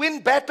called to win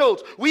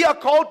battles. We are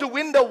called to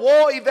win the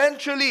war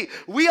eventually.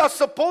 We are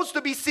supposed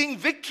to be seeing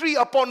victory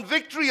upon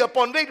victory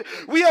upon victory.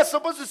 We are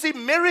supposed to see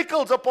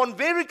miracles upon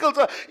miracles.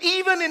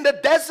 Even in the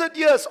desert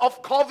years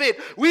of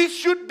COVID, we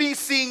should be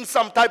seeing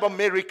some type of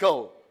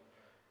miracle.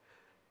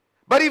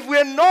 But if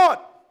we're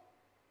not,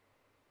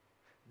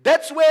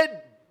 that's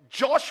where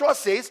Joshua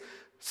says,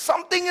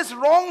 something is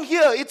wrong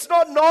here. It's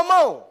not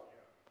normal.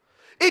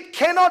 It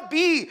cannot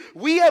be.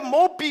 We have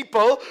more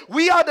people.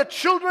 We are the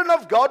children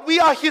of God. We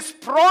are His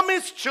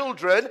promised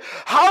children.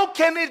 How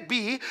can it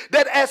be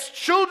that as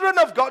children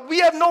of God, we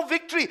have no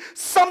victory?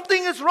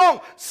 Something is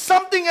wrong.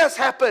 Something has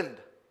happened.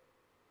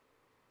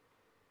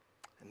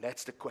 And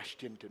that's the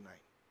question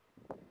tonight.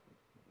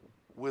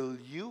 Will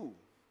you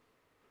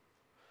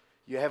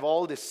have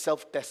all these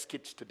self-test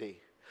kits today.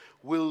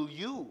 Will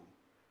you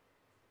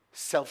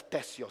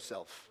self-test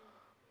yourself?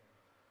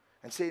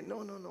 And say, no.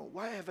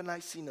 Why haven't I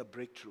seen a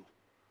breakthrough?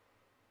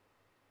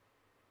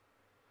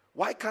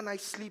 Why can't I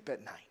sleep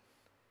at night?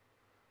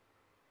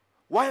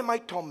 Why am I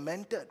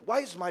tormented? Why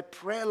is my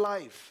prayer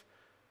life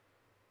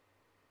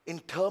in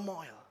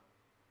turmoil?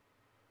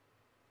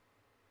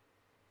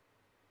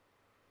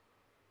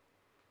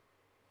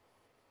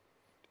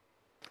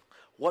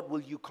 What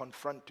will you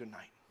confront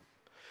tonight?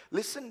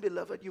 Listen,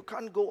 beloved, you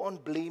can't go on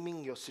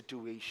blaming your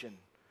situation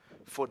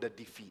for the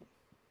defeat.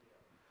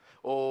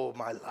 Oh,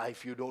 my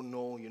life, you don't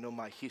know,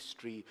 my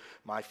history,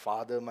 my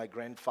father, my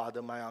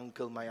grandfather, my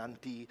uncle, my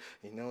auntie,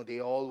 they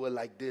all were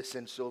like this,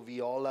 and so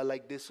we all are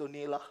like this,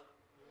 Onila.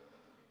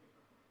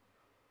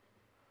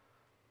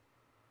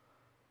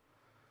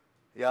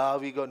 Yeah,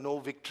 we got no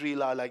victory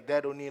like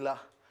that, Onila.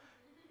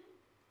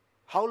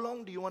 How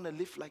long do you want to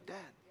live like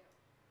that?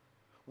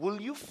 Will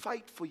you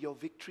fight for your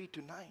victory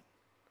tonight?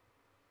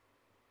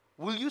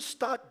 Will you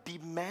start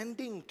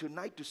demanding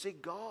tonight to say,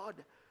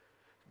 God,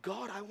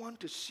 I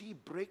want to see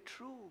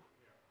breakthrough.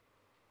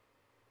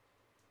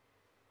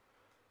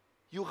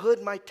 You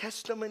heard my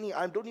testimony.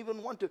 I don't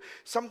even want to.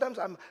 Sometimes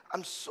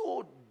I'm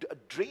so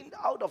drained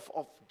out of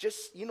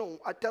just,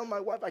 I tell my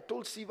wife, I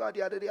told Siva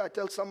the other day,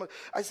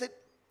 I said,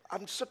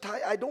 I'm so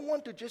tired. I don't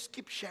want to just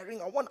keep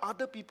sharing. I want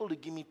other people to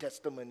give me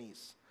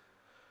testimonies.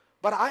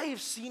 But I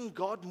have seen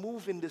God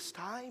move in this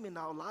time in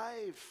our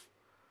life.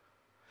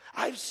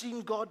 I've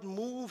seen God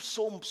move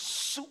so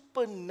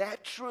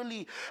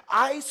supernaturally.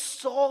 I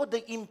saw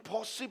the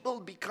impossible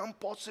become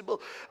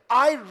possible.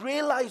 I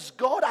realized,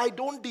 God, I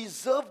don't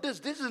deserve this.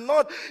 This is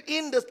not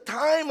in the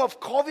time of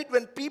COVID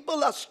when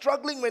people are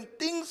struggling, when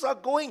things are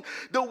going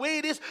the way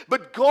it is.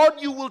 But God,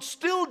 you will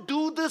still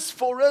do this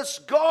for us.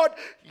 God,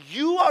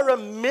 you are a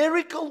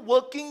miracle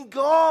working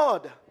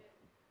God.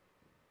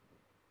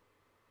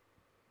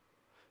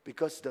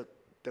 Because the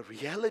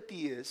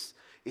reality is,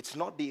 it's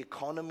not the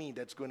economy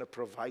that's going to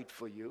provide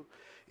for you.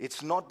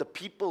 It's not the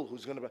people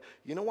who's going to.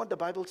 You know what the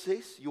Bible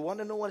says? You want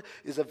to know what?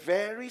 It's a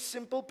very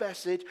simple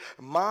passage.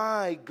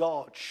 My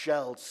God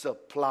shall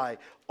supply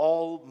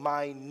all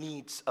my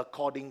needs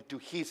according to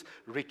His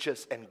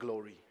riches and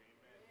glory.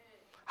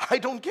 I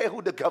don't care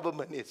who the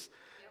government is.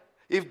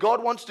 If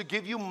God wants to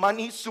give you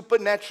money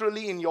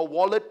supernaturally in your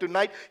wallet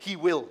tonight, He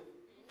will.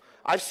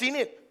 I've seen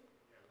it.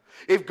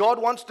 If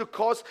God wants to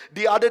cause,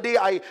 the other day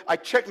I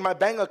checked my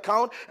bank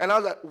account and I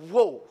was like,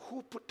 whoa,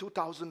 who put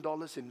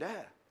 $2,000 in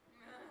there?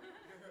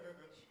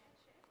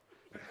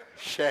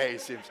 Share, it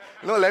seems.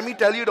 No, let me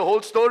tell you the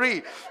whole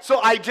story.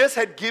 So I just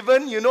had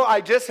given,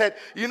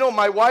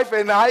 my wife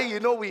and I, you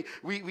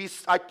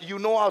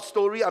know our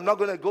story. I'm not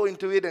going to go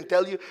into it and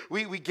tell you.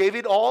 We gave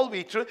it all.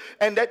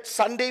 And that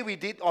Sunday we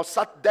did, or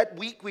that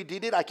week we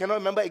did it. I cannot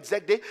remember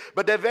exact day.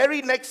 But the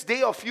very next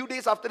day or few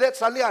days after that,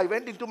 suddenly I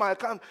went into my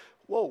account.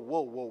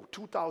 Whoa,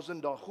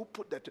 $2,000. Who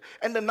put that?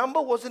 And the number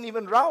wasn't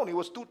even round. It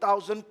was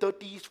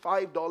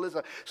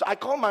 $2,035. So I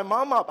called my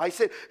mom up. I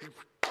said,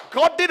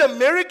 God did a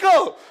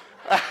miracle.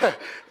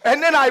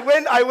 And then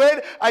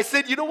I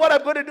said, you know what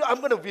I'm going to do? I'm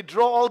going to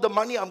withdraw all the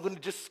money. I'm going to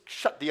just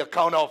shut the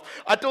account off.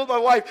 I told my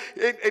wife,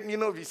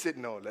 and we said,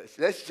 no,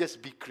 let's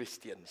just be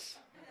Christians.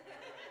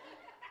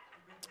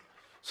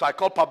 So I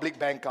called Public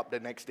Bank up the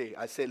next day.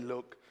 I said,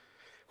 look,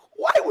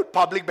 why would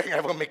Public Bank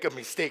ever make a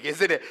mistake,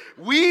 isn't it?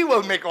 We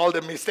will make all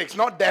the mistakes,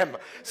 not them.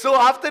 So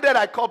after that,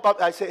 I called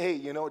up. I said, hey,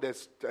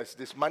 there's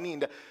this money in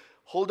there.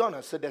 Hold on,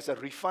 I said, there's a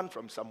refund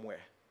from somewhere.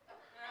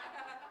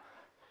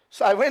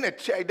 So I went and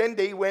checked. Then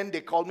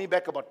they called me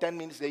back about 10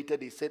 minutes later.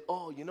 They said,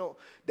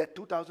 that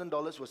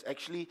 $2,000 was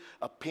actually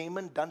a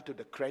payment done to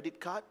the credit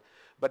card.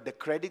 But the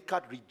credit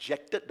card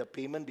rejected the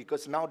payment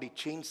because now they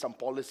changed some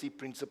policy,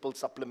 principal,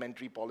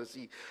 supplementary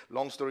policy,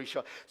 long story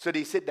short. So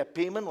they said the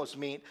payment was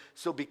made.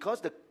 So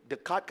because the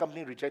card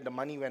company rejected, the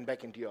money went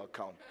back into your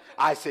account.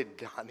 I said,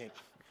 darn it.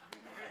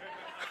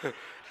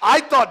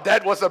 I thought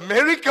that was a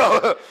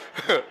miracle.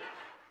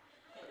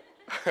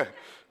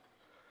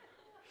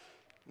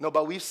 No,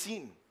 but we've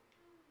seen.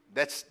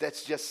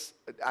 That's just,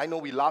 I know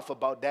we laugh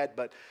about that,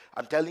 but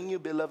I'm telling you,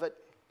 beloved,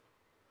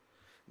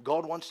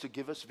 God wants to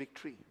give us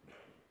victory.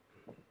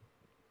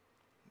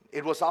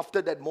 It was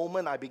after that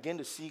moment I began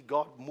to see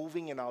God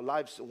moving in our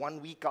lives.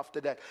 1 week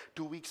after that,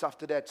 2 weeks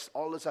after that,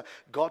 all of a sudden,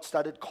 God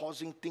started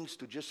causing things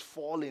to just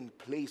fall in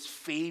place.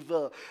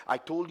 Favor. I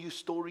told you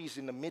stories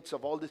in the midst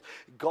of all this.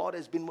 God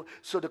has been.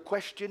 So the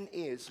question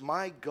is,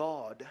 my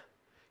God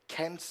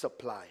can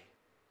supply.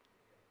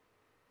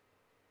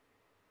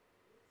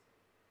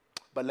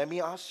 But let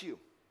me ask you,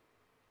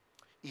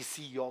 is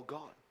He your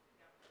God?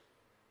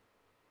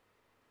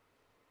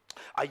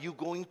 Are you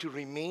going to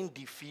remain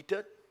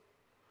defeated?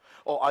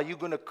 Or are you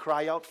going to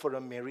cry out for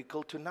a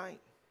miracle tonight?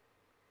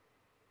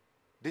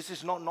 This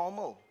is not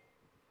normal.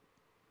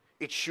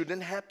 It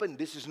shouldn't happen.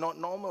 This is not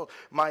normal.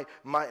 My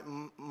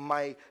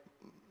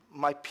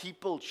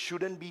people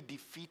shouldn't be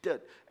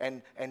defeated.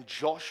 And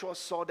Joshua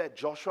saw that.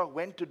 Joshua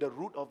went to the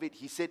root of it.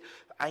 He said,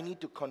 I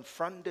need to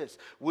confront this.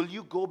 Will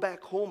you go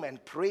back home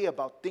and pray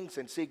about things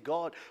and say,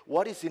 God,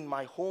 what is in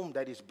my home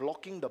that is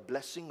blocking the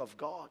blessing of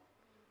God?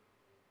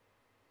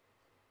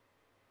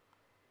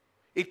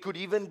 It could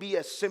even be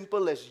as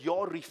simple as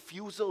your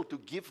refusal to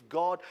give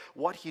God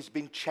what He's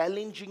been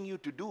challenging you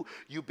to do.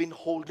 You've been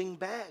holding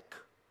back.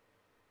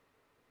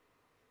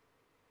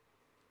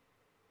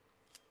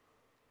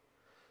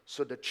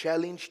 So the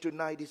challenge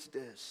tonight is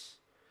this.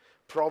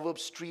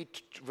 Proverbs 3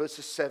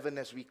 verses 7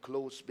 as we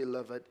close,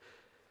 beloved.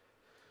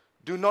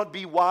 Do not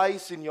be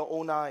wise in your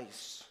own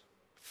eyes.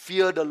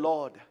 Fear the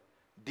Lord.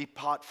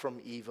 Depart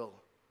from evil.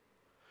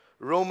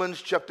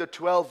 Romans chapter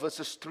 12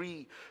 verses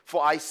 3.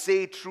 For I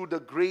say through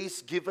the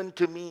grace given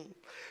to me,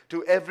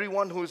 to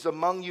everyone who is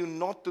among you,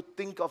 not to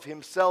think of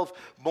himself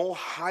more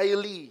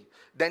highly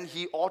than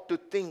he ought to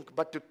think,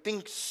 but to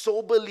think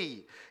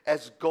soberly,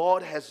 as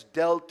God has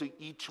dealt to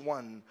each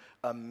one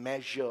a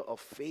measure of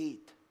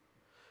faith.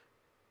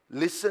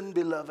 Listen,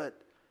 beloved,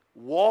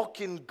 walk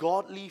in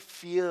godly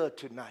fear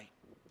tonight.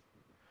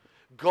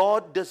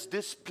 God, does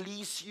this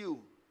please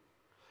you?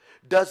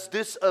 Does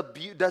this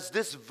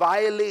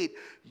violate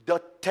the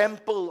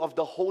temple of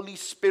the Holy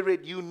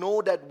Spirit? You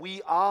know that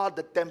we are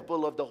the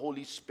temple of the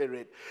Holy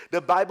Spirit. The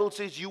Bible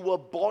says you were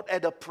bought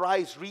at a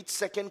price. Read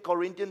 2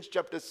 Corinthians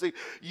chapter 6.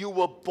 You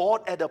were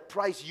bought at a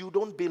price. You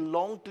don't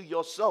belong to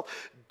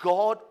yourself.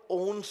 God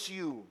owns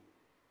you.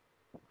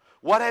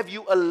 What have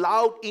you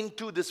allowed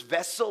into this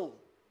vessel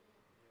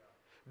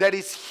that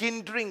is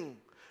hindering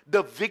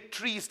the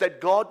victories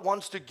that God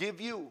wants to give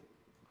you?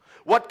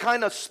 What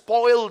kind of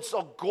spoils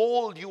or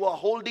gold you are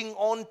holding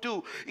on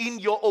to, in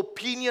your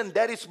opinion,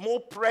 that is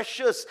more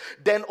precious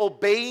than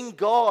obeying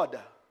God?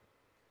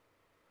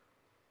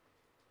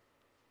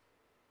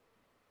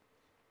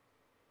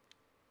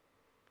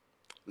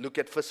 Look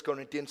at 1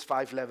 Corinthians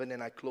 5:11,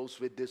 and I close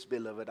with this,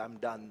 beloved. I'm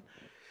done.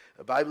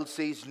 The Bible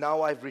says,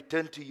 now I've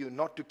returned to you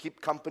not to keep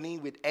company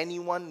with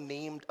anyone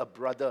named a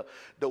brother.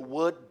 The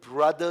word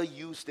brother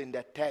used in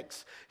that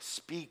text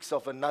speaks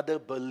of another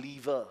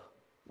believer.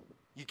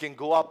 You can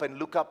go up and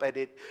look up at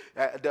it.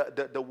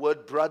 The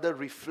word brother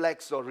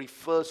reflects or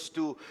refers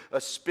to a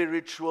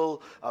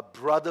spiritual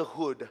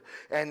brotherhood.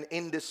 And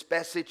in this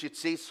passage it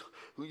says,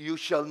 you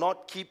shall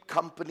not keep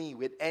company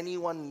with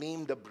anyone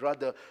named a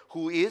brother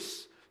who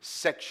is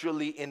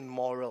sexually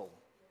immoral.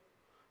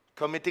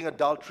 committing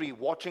adultery,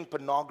 watching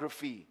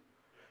pornography.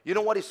 You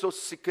know what is so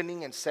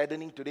sickening and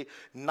saddening today?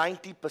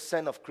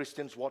 90% of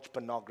Christians watch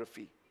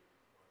pornography.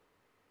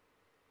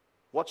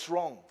 What's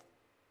wrong?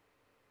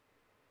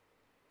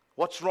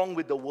 What's wrong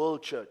with the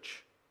world,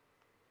 church?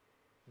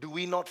 Do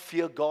we not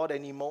fear God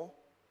anymore?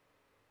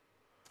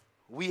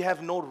 We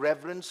have no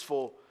reverence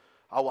for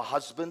our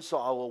husbands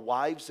or our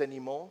wives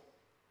anymore.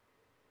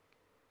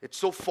 It's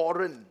so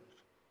foreign.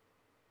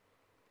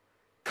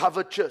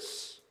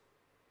 Covetous.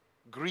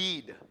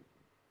 Greed.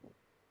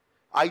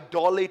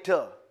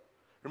 Idolater.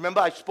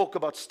 Remember I spoke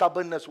about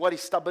stubbornness. What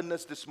is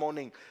stubbornness this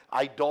morning?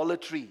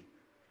 Idolatry.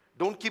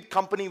 Don't keep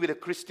company with a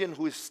Christian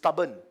who is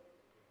stubborn.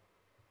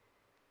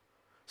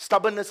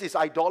 Stubbornness is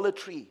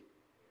idolatry.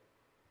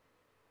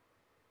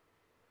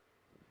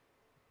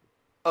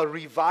 A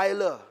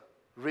reviler,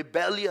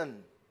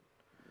 rebellion,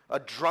 a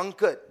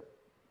drunkard,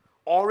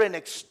 or an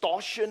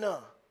extortioner.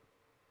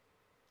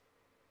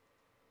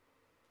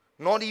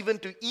 Not even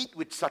to eat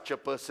with such a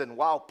person.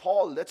 Wow,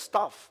 Paul, that's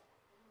tough.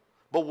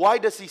 But why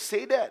does he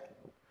say that?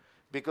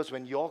 Because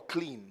when you're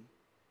clean,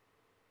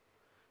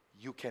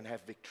 you can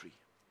have victory.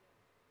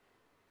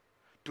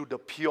 To the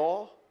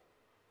pure,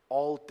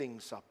 all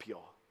things are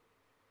pure.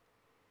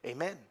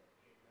 Amen.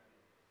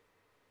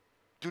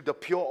 To the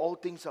pure, all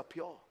things are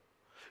pure.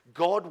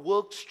 God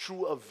works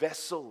through a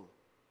vessel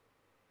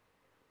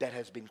that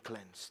has been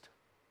cleansed.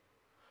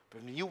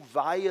 But when you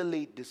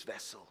violate this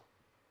vessel,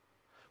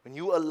 when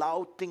you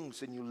allow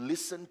things and you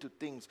listen to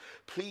things,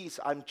 please,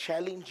 I'm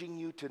challenging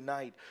you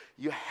tonight.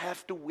 You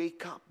have to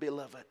wake up,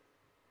 beloved.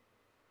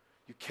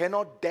 You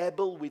cannot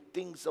dabble with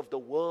things of the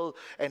world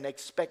and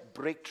expect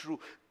breakthrough.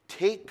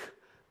 Take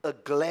a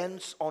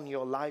glance on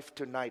your life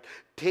tonight.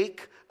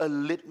 Take a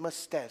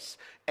litmus test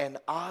and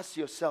ask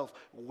yourself,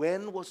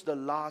 when was the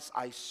last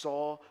I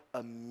saw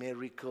a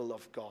miracle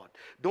of God?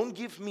 Don't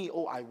give me,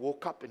 oh, I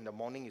woke up in the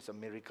morning, it's a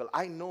miracle.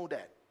 I know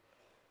that.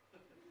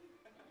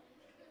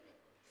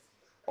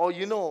 Or,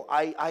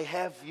 I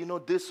have,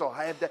 this or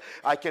I have that.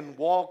 I can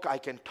walk, I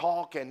can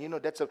talk,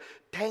 and,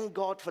 thank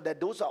God for that.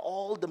 Those are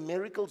all the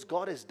miracles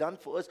God has done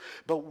for us.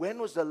 But when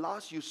was the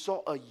last you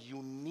saw a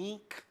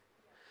unique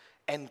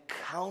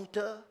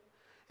encounter,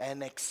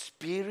 an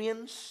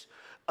experience,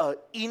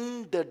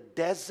 in the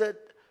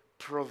desert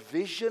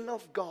provision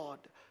of God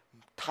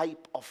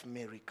type of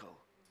miracle?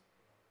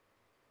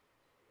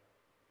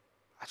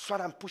 That's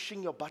what I'm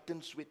pushing your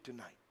buttons with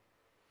tonight.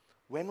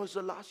 When was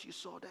the last you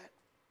saw that?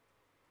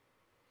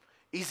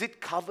 Is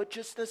it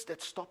covetousness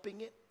that's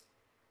stopping it?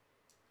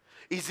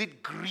 Is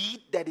it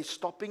greed that is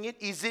stopping it?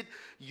 Is it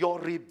your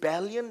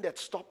rebellion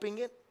that's stopping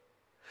it?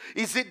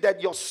 Is it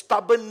that your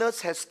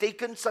stubbornness has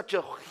taken such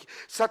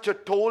a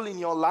toll in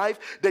your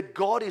life that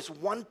God is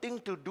wanting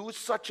to do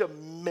such a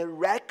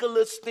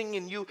miraculous thing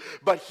in you,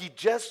 but He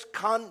just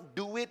can't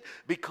do it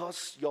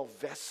because your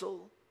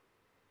vessel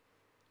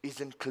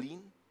isn't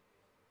clean?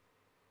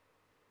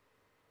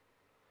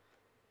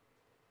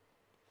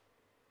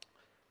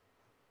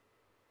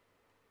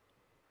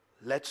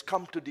 Let's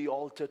come to the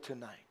altar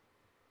tonight.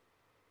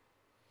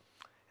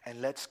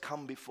 And let's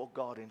come before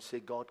God and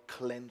say, God,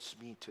 cleanse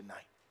me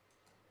tonight.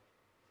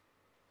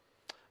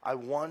 I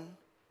want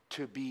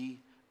to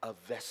be a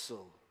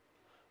vessel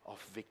of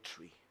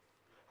victory.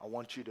 I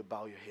want you to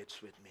bow your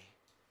heads with me.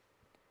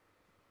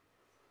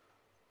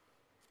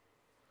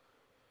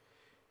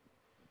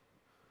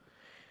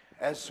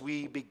 As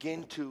we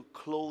begin to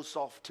close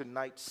off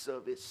tonight's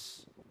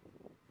service,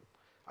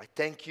 I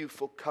thank you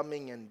for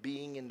coming and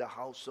being in the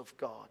house of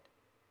God.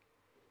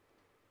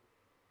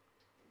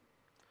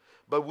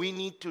 But we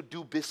need to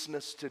do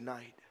business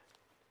tonight.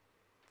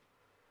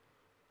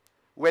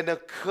 When a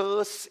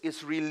curse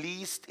is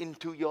released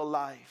into your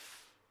life,